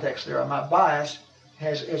context there, and my bias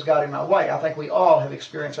has got in my way. I think we all have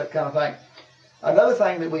experienced that kind of thing. Another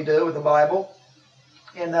thing that we do with the Bible,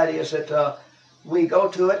 and that is that we go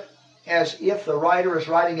to it as if the writer is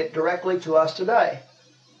writing it directly to us today,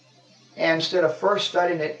 instead of first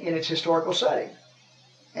studying it in its historical setting.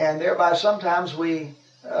 And thereby sometimes we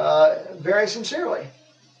very sincerely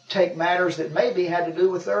take matters that maybe had to do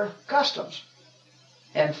with their customs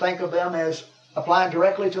and think of them as applying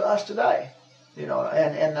directly to us today. And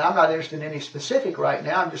I'm not interested in any specific right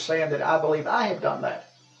now. I'm just saying that I believe I have done that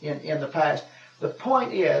in the past. The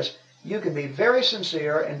point is, you can be very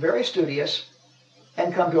sincere and very studious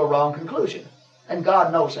and come to a wrong conclusion. And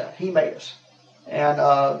God knows that. He made us. And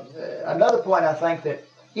another point I think that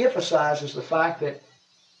emphasizes the fact that,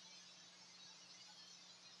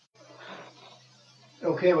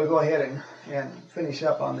 okay, we'll go ahead and finish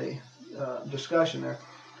up on the discussion there,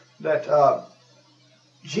 that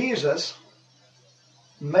Jesus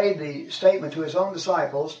made the statement to his own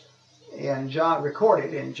disciples in John,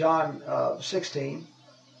 recorded in John 16,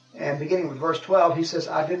 and beginning with verse 12, he says,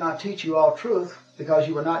 I did not teach you all truth because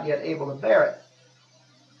you were not yet able to bear it,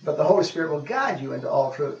 but the Holy Spirit will guide you into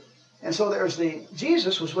all truth. And so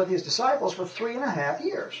Jesus was with his disciples for 3.5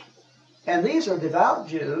 years. And these are devout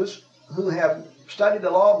Jews who have studied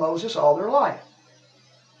the law of Moses all their life.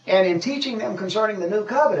 And in teaching them concerning the new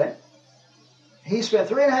covenant, he spent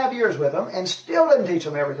 3.5 years with them and still didn't teach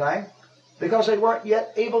them everything because they weren't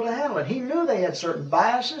yet able to handle it. He knew they had certain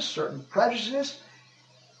biases, certain prejudices,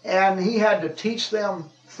 and he had to teach them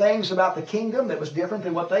things about the kingdom that was different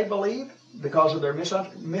than what they believed because of their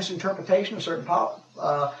misinterpretation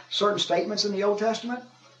of certain statements in the Old Testament.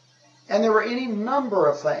 And there were any number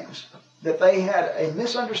of things that they had a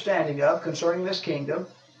misunderstanding of concerning this kingdom,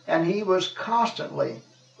 and he was constantly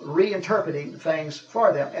reinterpreting things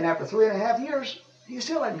for them. And after 3.5 years, he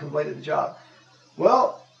still hadn't completed the job.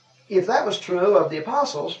 Well, if that was true of the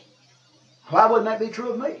apostles, why wouldn't that be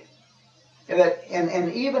true of me?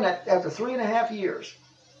 And even after 3.5 years,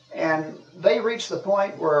 and they reach the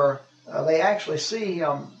point where they actually see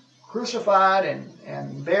him crucified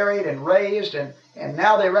and buried and raised, and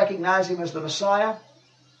now they recognize him as the Messiah,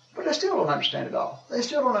 but they still don't understand it all. They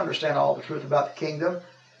still don't understand all the truth about the kingdom,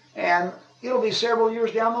 and it'll be several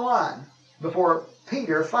years down the line before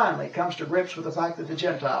Peter finally comes to grips with the fact that the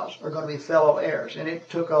Gentiles are going to be fellow heirs. And it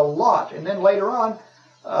took a lot. And then later on,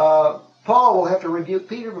 Paul will have to rebuke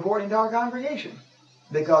Peter before the entire congregation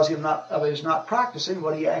because of his not practicing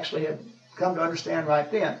what he actually had come to understand right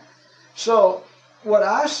then. So what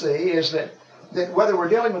I see is that whether we're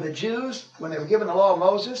dealing with the Jews when they were given the law of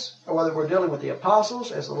Moses, or whether we're dealing with the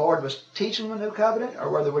apostles as the Lord was teaching the new covenant, or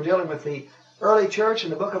whether we're dealing with the early church in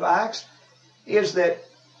the book of Acts, is that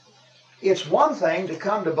it's one thing to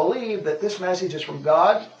come to believe that this message is from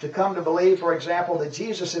God, to come to believe, for example, that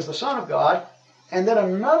Jesus is the Son of God, and then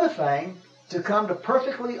another thing to come to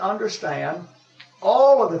perfectly understand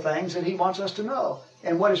all of the things that he wants us to know.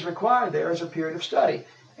 And what is required there is a period of study.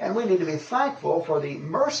 And we need to be thankful for the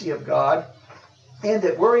mercy of God in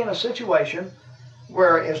that we're in a situation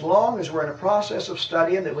where as long as we're in a process of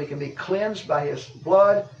studying, that we can be cleansed by his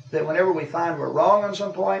blood, that whenever we find we're wrong on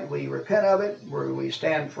some point, we repent of it, where we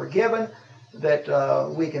stand forgiven,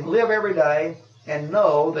 that we can live every day and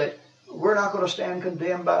know that we're not going to stand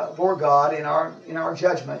condemned before God in our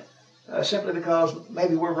judgment simply because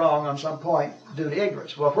maybe we're wrong on some point due to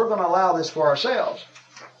ignorance. Well, if we're going to allow this for ourselves,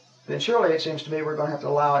 then surely it seems to me we're going to have to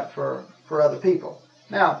allow it for other people.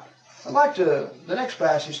 Now, I'd like the next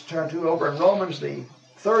passage to turn to over in Romans, the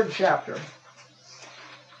 3rd chapter.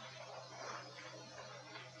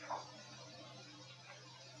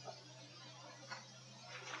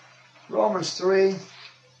 Romans 3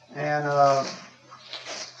 and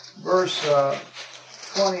verse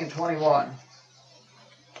 20 and 21.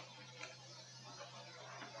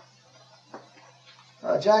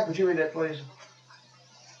 Jack, would you read that, please?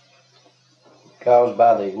 Because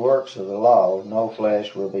by the works of the law no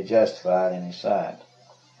flesh will be justified in his sight.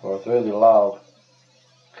 For through the law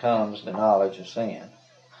comes the knowledge of sin.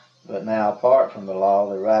 But now apart from the law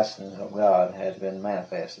the righteousness of God has been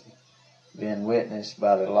manifested, being witnessed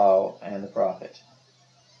by the law and the prophets.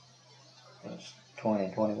 That's 20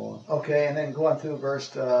 and 21. Okay, and then going through verse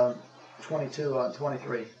 22 and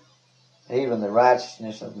 23. Even the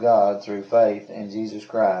righteousness of God through faith in Jesus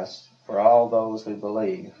Christ for all those who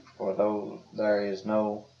believe, for though there is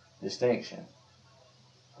no distinction.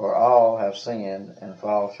 For all have sinned and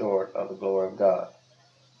fall short of the glory of God,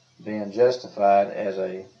 being justified as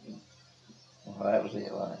a... Well, that was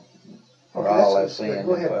it, right? For okay, all have sinned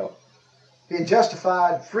and fell. Being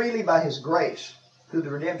justified freely by his grace through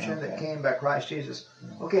the redemption that came by Christ Jesus.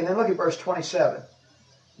 Okay, and then look at verse 27.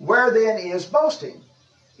 Where then is boasting?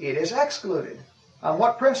 It is excluded. On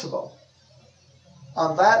what principle?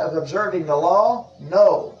 On that of observing the law?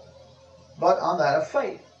 No, but on that of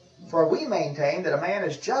faith. For we maintain that a man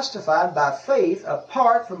is justified by faith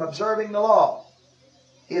apart from observing the law.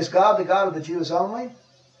 Is God the God of the Jews only?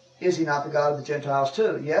 Is he not the God of the Gentiles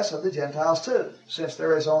too? Yes, of the Gentiles too, since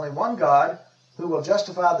there is only one God who will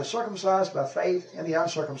justify the circumcised by faith and the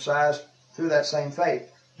uncircumcised through that same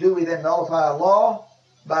faith. Do we then nullify a law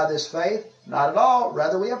by this faith? Not at all.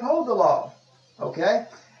 Rather, we uphold the law. Okay?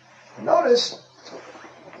 Notice,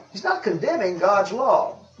 he's not condemning God's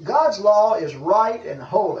law. God's law is right and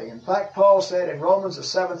holy. In fact, Paul said in Romans, the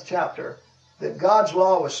 7th chapter, that God's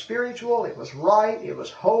law was spiritual, it was right, it was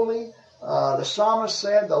holy. The psalmist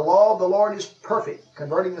said, the law of the Lord is perfect,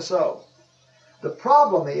 converting the soul. The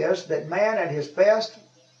problem is that man at his best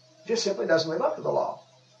just simply doesn't live up to the law.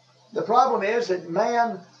 The problem is that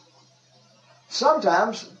man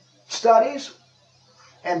sometimes studies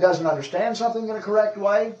and doesn't understand something in a correct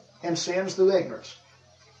way and sins through ignorance.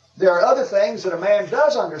 There are other things that a man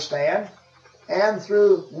does understand, and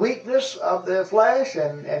through weakness of the flesh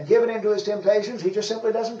and given into his temptations, he just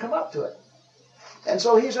simply doesn't come up to it. And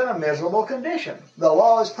so he's in a miserable condition. The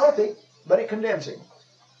law is perfect, but it condemns him.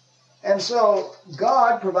 And so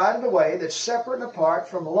God provided a way that's separate and apart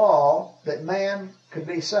from law that man could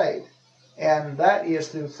be saved. And that is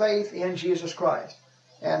through faith in Jesus Christ.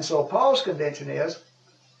 And so Paul's contention is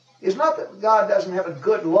not that God doesn't have a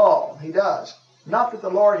good law. He does. Not that the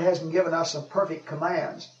Lord hasn't given us some perfect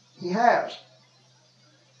commands. He has.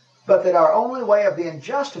 But that our only way of being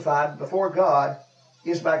justified before God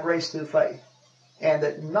is by grace through faith. And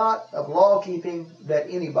that not of law keeping that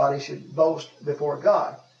anybody should boast before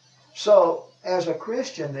God. So, as a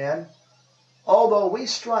Christian then, although we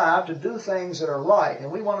strive to do things that are right, and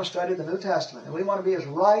we want to study the New Testament, and we want to be as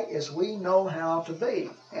right as we know how to be,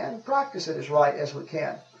 and practice it as right as we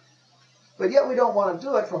can, but yet we don't want to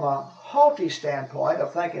do it from a haughty standpoint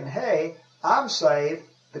of thinking, hey, I'm saved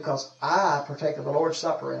because I partake of the Lord's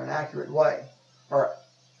Supper in an accurate way, or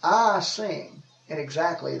I sing in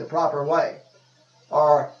exactly the proper way,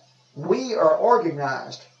 or we are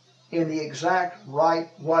organized in the exact right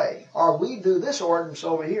way, or we do this ordinance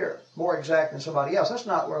over here more exact than somebody else. That's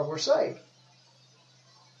not where we're saved.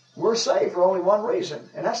 We're saved for only one reason,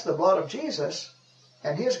 and that's the blood of Jesus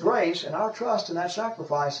and His grace and our trust in that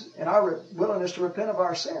sacrifice and our willingness to repent of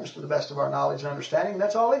our sins to the best of our knowledge and understanding. And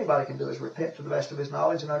that's all anybody can do, is repent to the best of his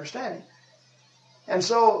knowledge and understanding. And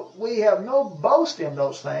so we have no boast in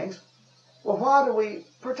those things. Well, why do we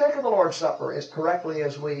partake of the Lord's Supper as correctly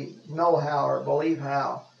as we know how or believe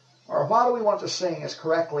how? Or why do we want to sing as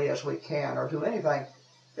correctly as we can or do anything?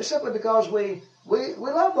 It's simply because we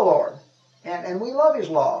love the Lord and we love His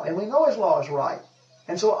law and we know His law is right.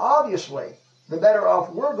 And so obviously the better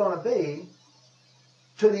off we're going to be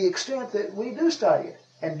to the extent that we do study it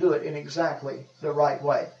and do it in exactly the right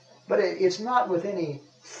way. But it's not with any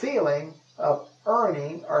feeling of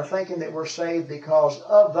earning or thinking that we're saved because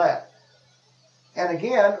of that. And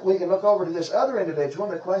again, we can look over to this other individual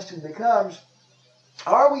and the question becomes,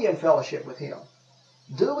 are we in fellowship with him?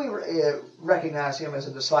 Do we recognize him as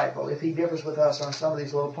a disciple if he differs with us on some of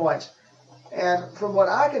these little points? And from what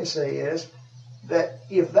I can say is that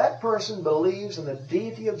if that person believes in the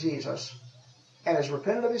deity of Jesus and has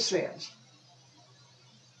repented of his sins,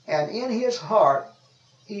 and in his heart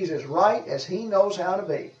he's as right as he knows how to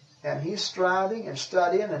be, and he's striving and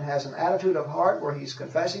studying and has an attitude of heart where he's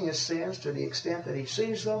confessing his sins to the extent that he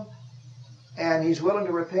sees them, and he's willing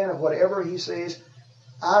to repent of whatever he sees,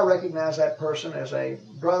 I recognize that person as a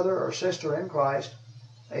brother or sister in Christ,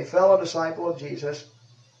 a fellow disciple of Jesus,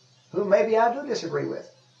 who maybe I do disagree with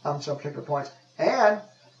on some particular points. And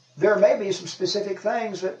there may be some specific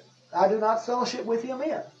things that I do not fellowship with him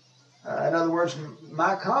in. In other words,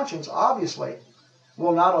 my conscience obviously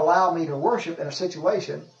will not allow me to worship in a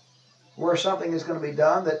situation where something is going to be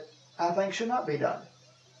done that I think should not be done.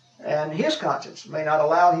 And his conscience may not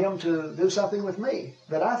allow him to do something with me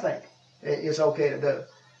that I think is okay to do.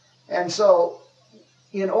 And so,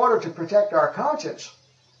 in order to protect our conscience,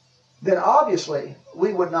 then obviously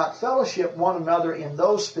we would not fellowship one another in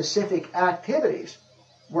those specific activities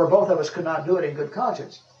where both of us could not do it in good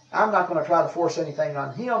conscience. I'm not going to try to force anything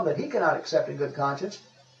on him that he cannot accept in good conscience,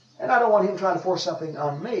 and I don't want him trying to force something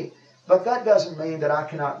on me. But that doesn't mean that I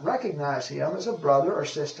cannot recognize him as a brother or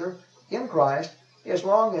sister in Christ as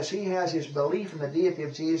long as he has his belief in the deity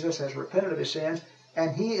of Jesus, has repented of his sins,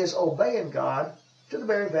 and he is obeying God to the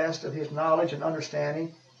very best of his knowledge and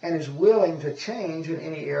understanding, and is willing to change in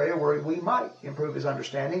any area where we might improve his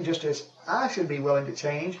understanding, just as I should be willing to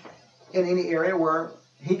change in any area where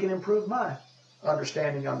he can improve my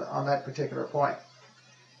understanding on that particular point.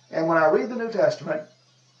 And when I read the New Testament,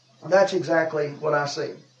 that's exactly what I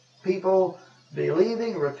see. People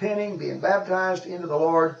believing, repenting, being baptized into the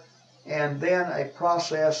Lord, and then a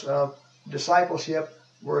process of discipleship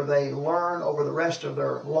where they learn over the rest of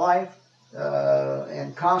their life,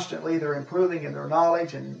 and constantly they're improving in their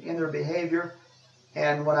knowledge and in their behavior.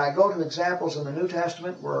 And when I go to examples in the New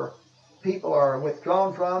Testament where people are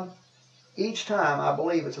withdrawn from, each time I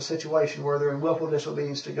believe it's a situation where they're in willful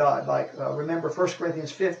disobedience to God. Like remember 1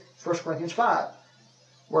 Corinthians 5,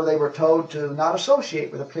 where they were told to not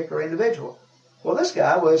associate with a particular individual. Well, this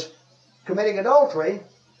guy was committing adultery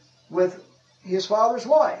with his father's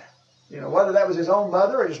wife. You know, whether that was his own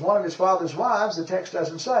mother or just one of his father's wives, the text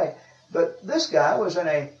doesn't say. But this guy was in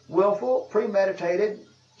a willful, premeditated,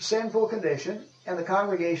 sinful condition, and the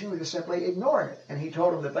congregation was just simply ignoring it. And he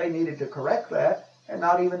told them that they needed to correct that and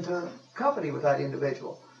not even to company with that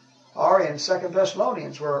individual. Or in 2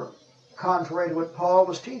 Thessalonians, where contrary to what Paul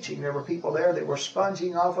was teaching, there were people there that were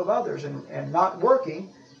sponging off of others and not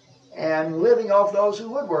working and living off those who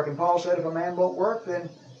would work. And Paul said, if a man won't work, then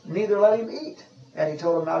neither let him eat. And he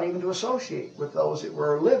told them not even to associate with those that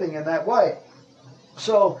were living in that way.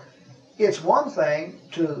 So it's one thing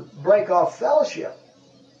to break off fellowship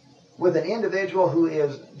with an individual who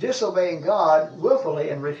is disobeying God willfully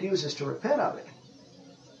and refuses to repent of it,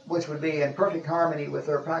 which would be in perfect harmony with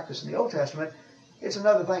their practice in the Old Testament, it's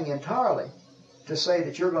another thing entirely to say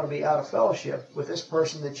that you're going to be out of fellowship with this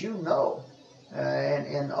person that you know.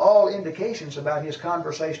 And all indications about his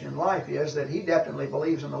conversation in life is that he definitely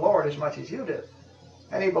believes in the Lord as much as you do.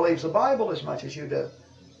 And he believes the Bible as much as you do.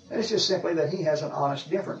 And it's just simply that he has an honest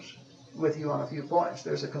difference with you on a few points.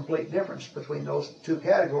 There's a complete difference between those two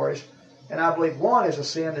categories. And I believe one is a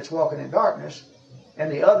sin that's walking in darkness,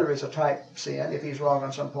 and the other is a type sin, if he's wrong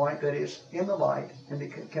on some point, that is in the light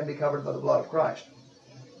and can be covered by the blood of Christ.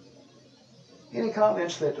 Any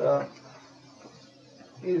comments that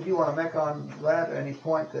either of you want to make on that, or any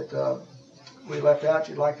point that we left out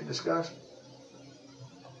you'd like to discuss?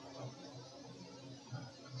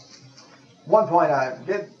 One point I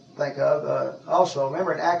did think of also,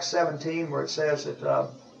 remember in Acts 17 where it says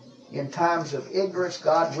that in times of ignorance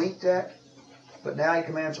God winked at, but now he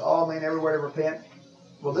commands all men everywhere to repent.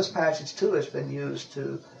 Well, this passage too has been used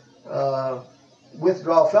to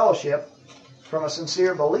withdraw fellowship from a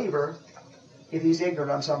sincere believer if he's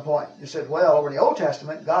ignorant on some point. You said, well, over in the Old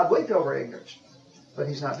Testament, God winked over ignorance, but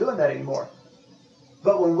he's not doing that anymore.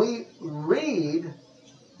 But when we read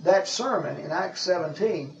that sermon in Acts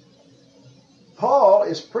 17, Paul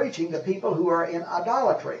is preaching to people who are in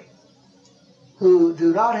idolatry, who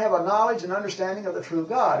do not have a knowledge and understanding of the true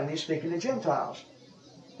God, and he's speaking to Gentiles.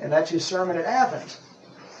 And that's his sermon at Athens.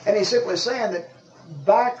 And he's simply saying that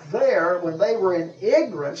back there, when they were in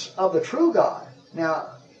ignorance of the true God,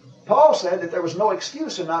 now, Paul said that there was no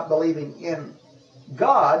excuse in not believing in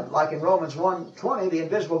God, like in Romans 1:20, the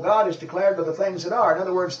invisible God is declared by the things that are. In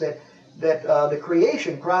other words, that the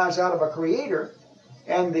creation cries out of a creator,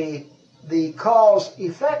 and the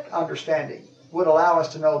cause-effect understanding would allow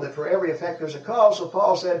us to know that for every effect there's a cause. So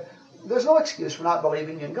Paul said, there's no excuse for not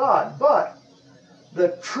believing in God. But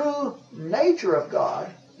the true nature of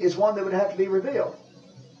God is one that would have to be revealed.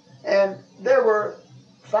 And there were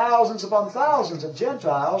thousands upon thousands of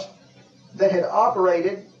Gentiles that had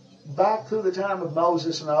operated back through the time of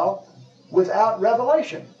Moses and all without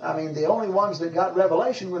revelation. I mean, the only ones that got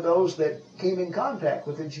revelation were those that came in contact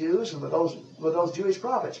with the Jews and with those Jewish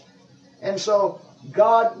prophets. And so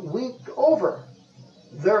God winked over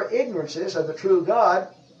their ignorances of the true God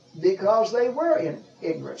because they were in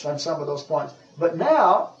ignorance on some of those points. But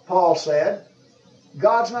now, Paul said,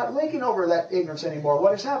 God's not winking over that ignorance anymore.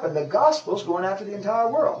 What has happened? The gospel's going out to the entire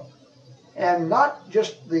world. And not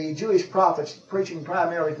just the Jewish prophets preaching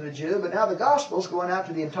primarily to the Jew, but now the gospel's going out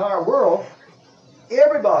to the entire world.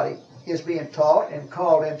 Everybody is being taught and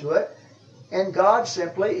called into it. And God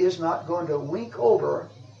simply is not going to wink over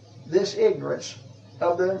this ignorance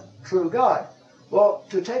of the true God. Well,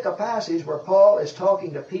 to take a passage where Paul is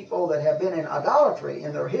talking to people that have been in idolatry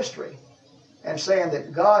in their history and saying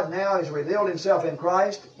that God now has revealed himself in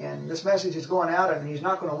Christ and this message is going out and he's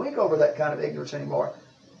not going to wink over that kind of ignorance anymore,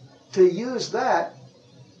 to use that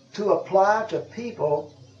to apply to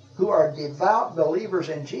people who are devout believers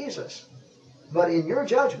in Jesus, but in your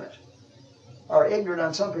judgment are ignorant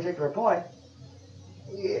on some particular point,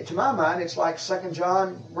 to my mind, it's like 2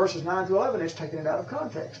 John verses 9 through 11. It's taking it out of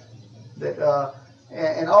context.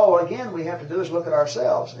 And all, again, we have to do is look at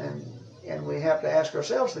ourselves, and we have to ask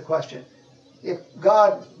ourselves the question, if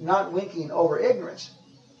God not winking over ignorance,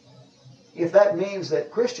 if that means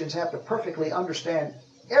that Christians have to perfectly understand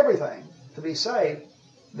everything to be saved,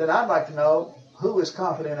 then I'd like to know who is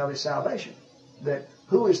confident of his salvation. That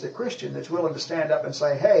who is the Christian that's willing to stand up and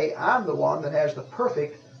say, hey, I'm the one that has the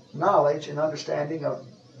perfect knowledge and understanding of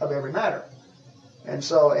every matter. And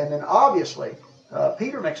then obviously,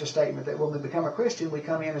 Peter makes a statement that when we become a Christian, we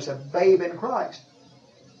come in as a babe in Christ.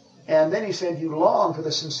 And then he said, you long for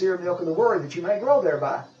the sincere milk of the Word that you may grow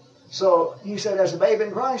thereby. So he said, as a babe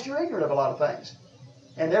in Christ, you're ignorant of a lot of things.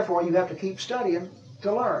 And therefore, you have to keep studying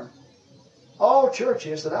to learn. All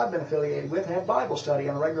churches that I've been affiliated with have Bible study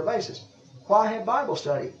on a regular basis. Why have Bible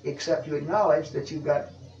study? Except you acknowledge that you've got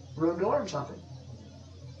room to learn something.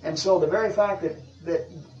 And so the very fact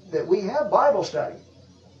that we have Bible study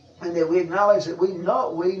and that we acknowledge that we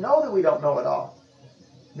know that we don't know it all,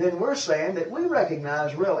 then we're saying that we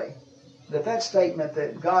recognize really that statement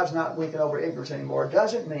that God's not winking over ignorance anymore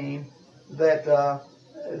doesn't mean that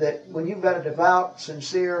that when you've got a devout,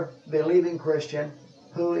 sincere, believing Christian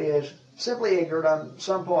who is simply ignorant on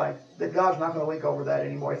some point, that God's not going to wink over that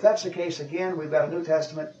anymore. If that's the case, again, we've got a New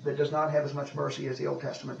Testament that does not have as much mercy as the Old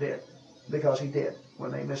Testament did, because he did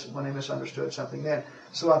when they misunderstood something then.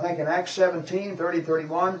 So I think in Acts 17, 30,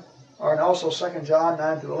 31, and also 2 John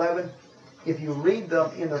 9 through 11, if you read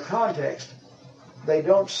them in their context, they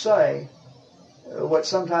don't say what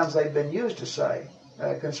sometimes they've been used to say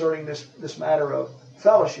concerning this matter of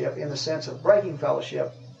fellowship, in the sense of breaking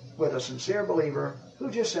fellowship with a sincere believer who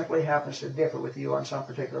just simply happens to differ with you on some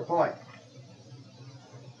particular point.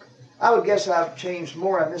 I would guess I've changed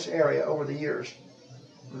more in this area over the years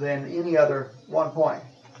than any other one point.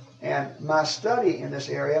 And my study in this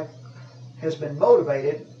area has been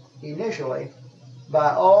motivated initially by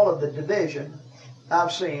all of the division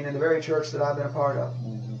I've seen in the very church that I've been a part of.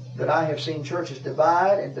 That I have seen churches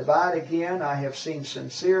divide and divide again. I have seen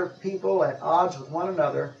sincere people at odds with one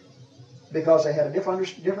another because they had a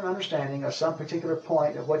different understanding of some particular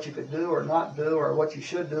point of what you could do or not do, or what you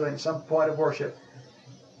should do in some point of worship.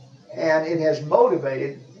 And it has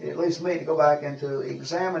motivated, at least me, to go back and to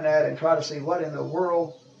examine that and try to see what in the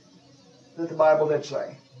world that the Bible did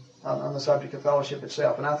say on the subject of fellowship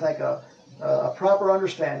itself. And I think a proper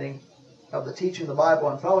understanding of the teaching of the Bible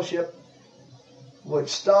on fellowship would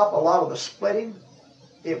stop a lot of the splitting.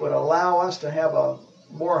 It would allow us to have a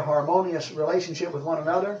more harmonious relationship with one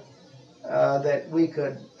another, that we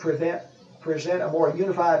could present a more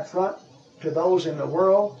unified front to those in the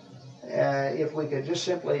world, if we could just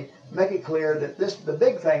simply make it clear that the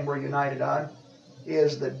big thing we're united on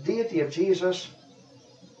is the deity of Jesus,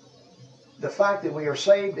 the fact that we are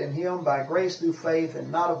saved in Him by grace through faith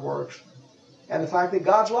and not of works, and the fact that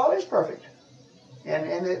God's law is perfect.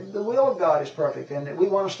 And that the will of God is perfect, and that we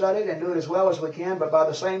want to study it and do it as well as we can, but by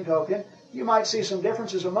the same token, you might see some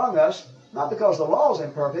differences among us, not because the law is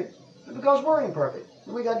imperfect, but because we're imperfect.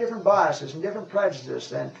 And we got different biases and different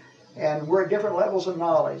prejudices, and we're at different levels of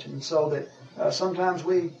knowledge, and so that sometimes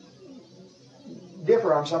we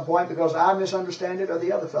differ on some point because I misunderstand it or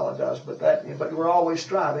the other fellow does, but we're always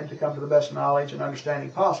striving to come to the best knowledge and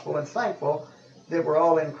understanding possible, and thankful that we're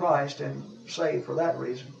all in Christ and saved for that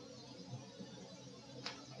reason.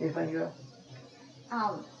 Anything you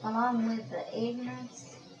have? Along with the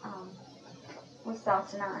ignorance, we saw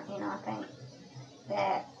tonight, I think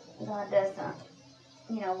that God doesn't,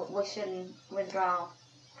 we shouldn't withdraw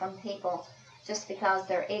from people just because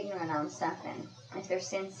they're ignorant on something, if they're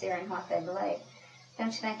sincere in what they believe. Don't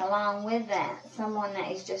you think along with that, someone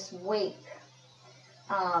that is just weak,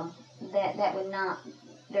 that would not,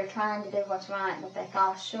 they're trying to do what's right, but they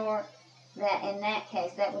fall short, that in that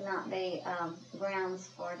case, that would not be grounds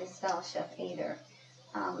for disfellowship either.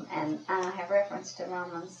 And I have reference to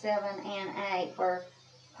Romans 7 and 8, where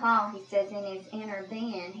Paul, he says in his inner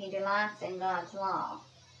being, he delights in God's law,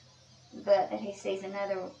 but that he sees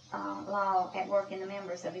another law at work in the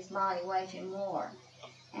members of his body, waging war.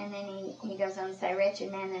 And then he goes on to say, wretched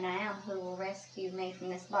man that I am, who will rescue me from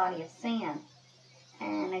this body of sin?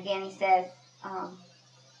 And again he says,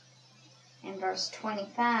 in verse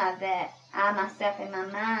 25, that I myself in my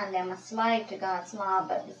mind am a slave to God's law,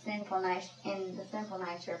 but in the sinful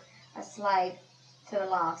nature, a slave to the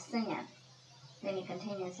law of sin. Then he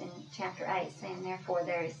continues in chapter 8, saying, therefore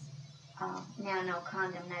there is now no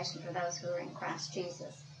condemnation for those who are in Christ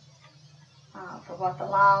Jesus. For what the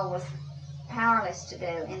law was powerless to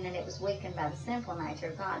do, in that it was weakened by the sinful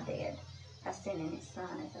nature, God did by sending His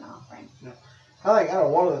Son as an offering. Yeah. I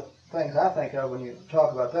think one of the things I think of when you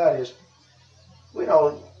talk about that is, we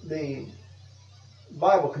know the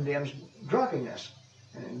Bible condemns drunkenness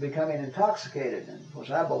and becoming intoxicated, and of course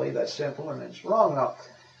I believe that's sinful and it's wrong now.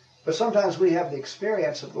 But sometimes we have the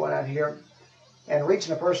experience of going out here and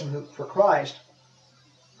reaching a person for Christ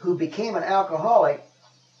who became an alcoholic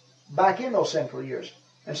back in those sinful years.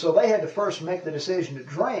 And so they had to first make the decision to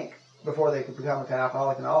drink before they could become an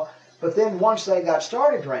alcoholic and all. But then once they got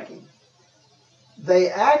started drinking, they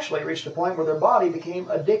actually reached a point where their body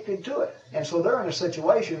became addicted to it. And so they're in a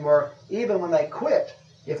situation where even when they quit,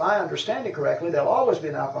 if I understand it correctly, they'll always be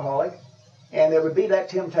an alcoholic, and there would be that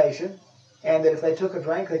temptation, and that if they took a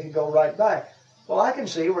drink, they could go right back. Well, I can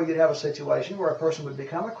see where you'd have a situation where a person would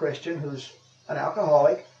become a Christian who's an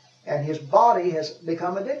alcoholic, and his body has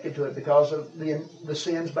become addicted to it because of the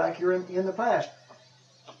sins back here in the past.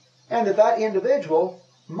 And that individual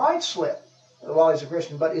might slip while he's a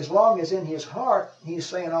Christian, but as long as in his heart he's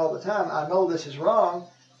saying all the time, I know this is wrong,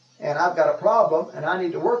 and I've got a problem, and I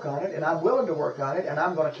need to work on it, and I'm willing to work on it, and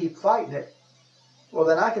I'm going to keep fighting it, well,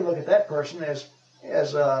 then I can look at that person as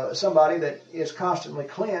somebody that is constantly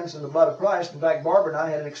cleansed in the blood of Christ. In fact, Barbara and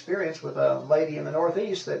I had an experience with a lady in the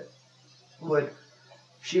Northeast that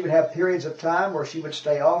she would have periods of time where she would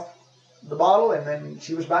stay off the bottle, and then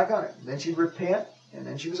she was back on it. Then she'd repent, and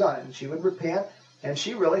then she was on it. And she would repent, and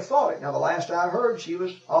she really fought it. Now, the last I heard, she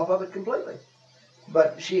was off of it completely.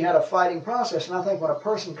 But she had a fighting process, and I think when a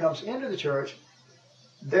person comes into the church,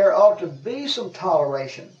 there ought to be some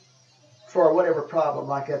toleration for whatever problem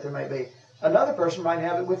like that there may be. Another person might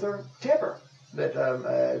have it with their temper.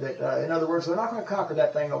 In other words, they're not going to conquer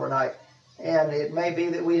that thing overnight. And it may be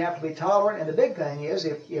that we have to be tolerant. And the big thing is,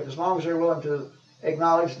 if as long as they're willing to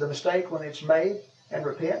acknowledge the mistake when it's made and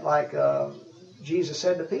repent, like Jesus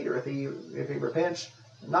said to Peter, if he repents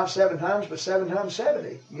not 7 times but 7 times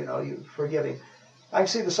 70, you forgive him. I can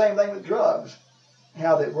see the same thing with drugs.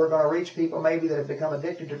 How that we're going to reach people maybe that have become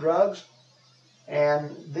addicted to drugs,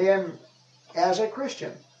 and then as a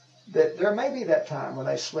Christian, that there may be that time when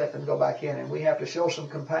they slip and go back in, and we have to show some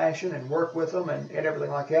compassion and work with them and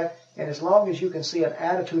everything like that. And as long as you can see an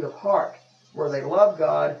attitude of heart where they love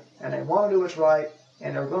God and they want to do what's right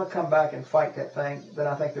and they're going to come back and fight that thing, then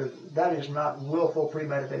I think that is not willful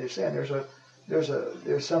premeditated sin.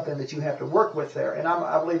 There's something that you have to work with there, and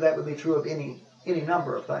I believe that would be true of any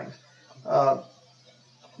number of things.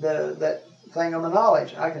 That thing on the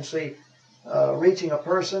knowledge, I can see reaching a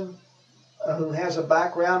person who has a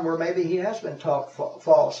background where maybe he has been taught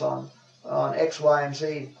false on X, Y, and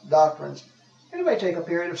Z doctrines. And it may take a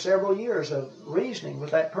period of several years of reasoning with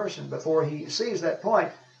that person before he sees that point,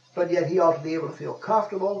 but yet he ought to be able to feel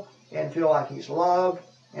comfortable and feel like he's loved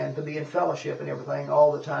and to be in fellowship and everything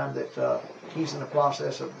all the time that he's in the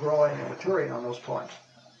process of growing and maturing on those points.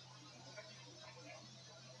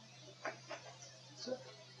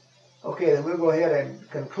 Okay, then we'll go ahead and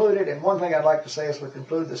conclude it. And one thing I'd like to say as we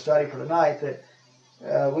conclude the study for tonight,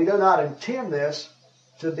 that we do not intend this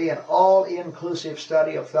to be an all-inclusive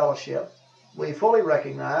study of fellowship. We fully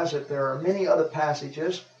recognize that there are many other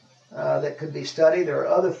passages that could be studied. There are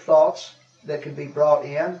other thoughts that could be brought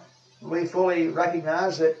in. We fully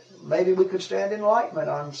recognize that maybe we could stand enlightenment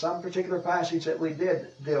on some particular passage that we did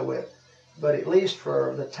deal with. But at least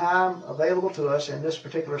for the time available to us in this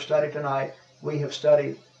particular study tonight, we have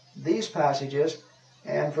studied these passages,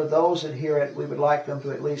 and for those that hear it, we would like them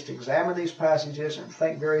to at least examine these passages and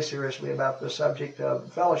think very seriously about the subject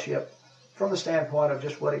of fellowship from the standpoint of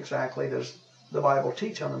just what exactly does the Bible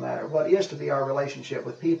teach on the matter. What is to be our relationship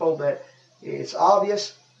with people that it's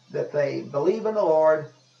obvious that they believe in the Lord,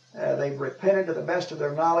 they've repented to the best of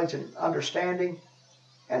their knowledge and understanding,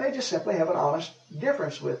 and they just simply have an honest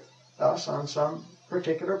difference with us on some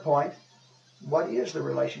particular point. What is the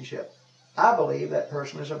relationship? I believe that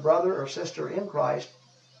person is a brother or sister in Christ,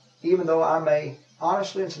 even though I may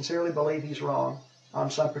honestly and sincerely believe he's wrong on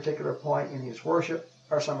some particular point in his worship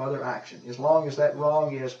or some other action. As long as that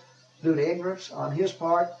wrong is due to ignorance on his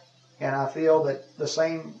part, and I feel that the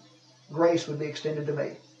same grace would be extended to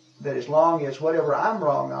me. That as long as whatever I'm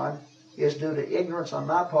wrong on is due to ignorance on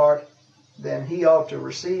my part, then he ought to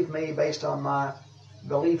receive me based on my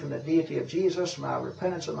belief in the deity of Jesus, my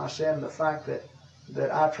repentance of my sin, the fact that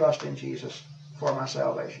I trust in Jesus for my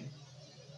salvation.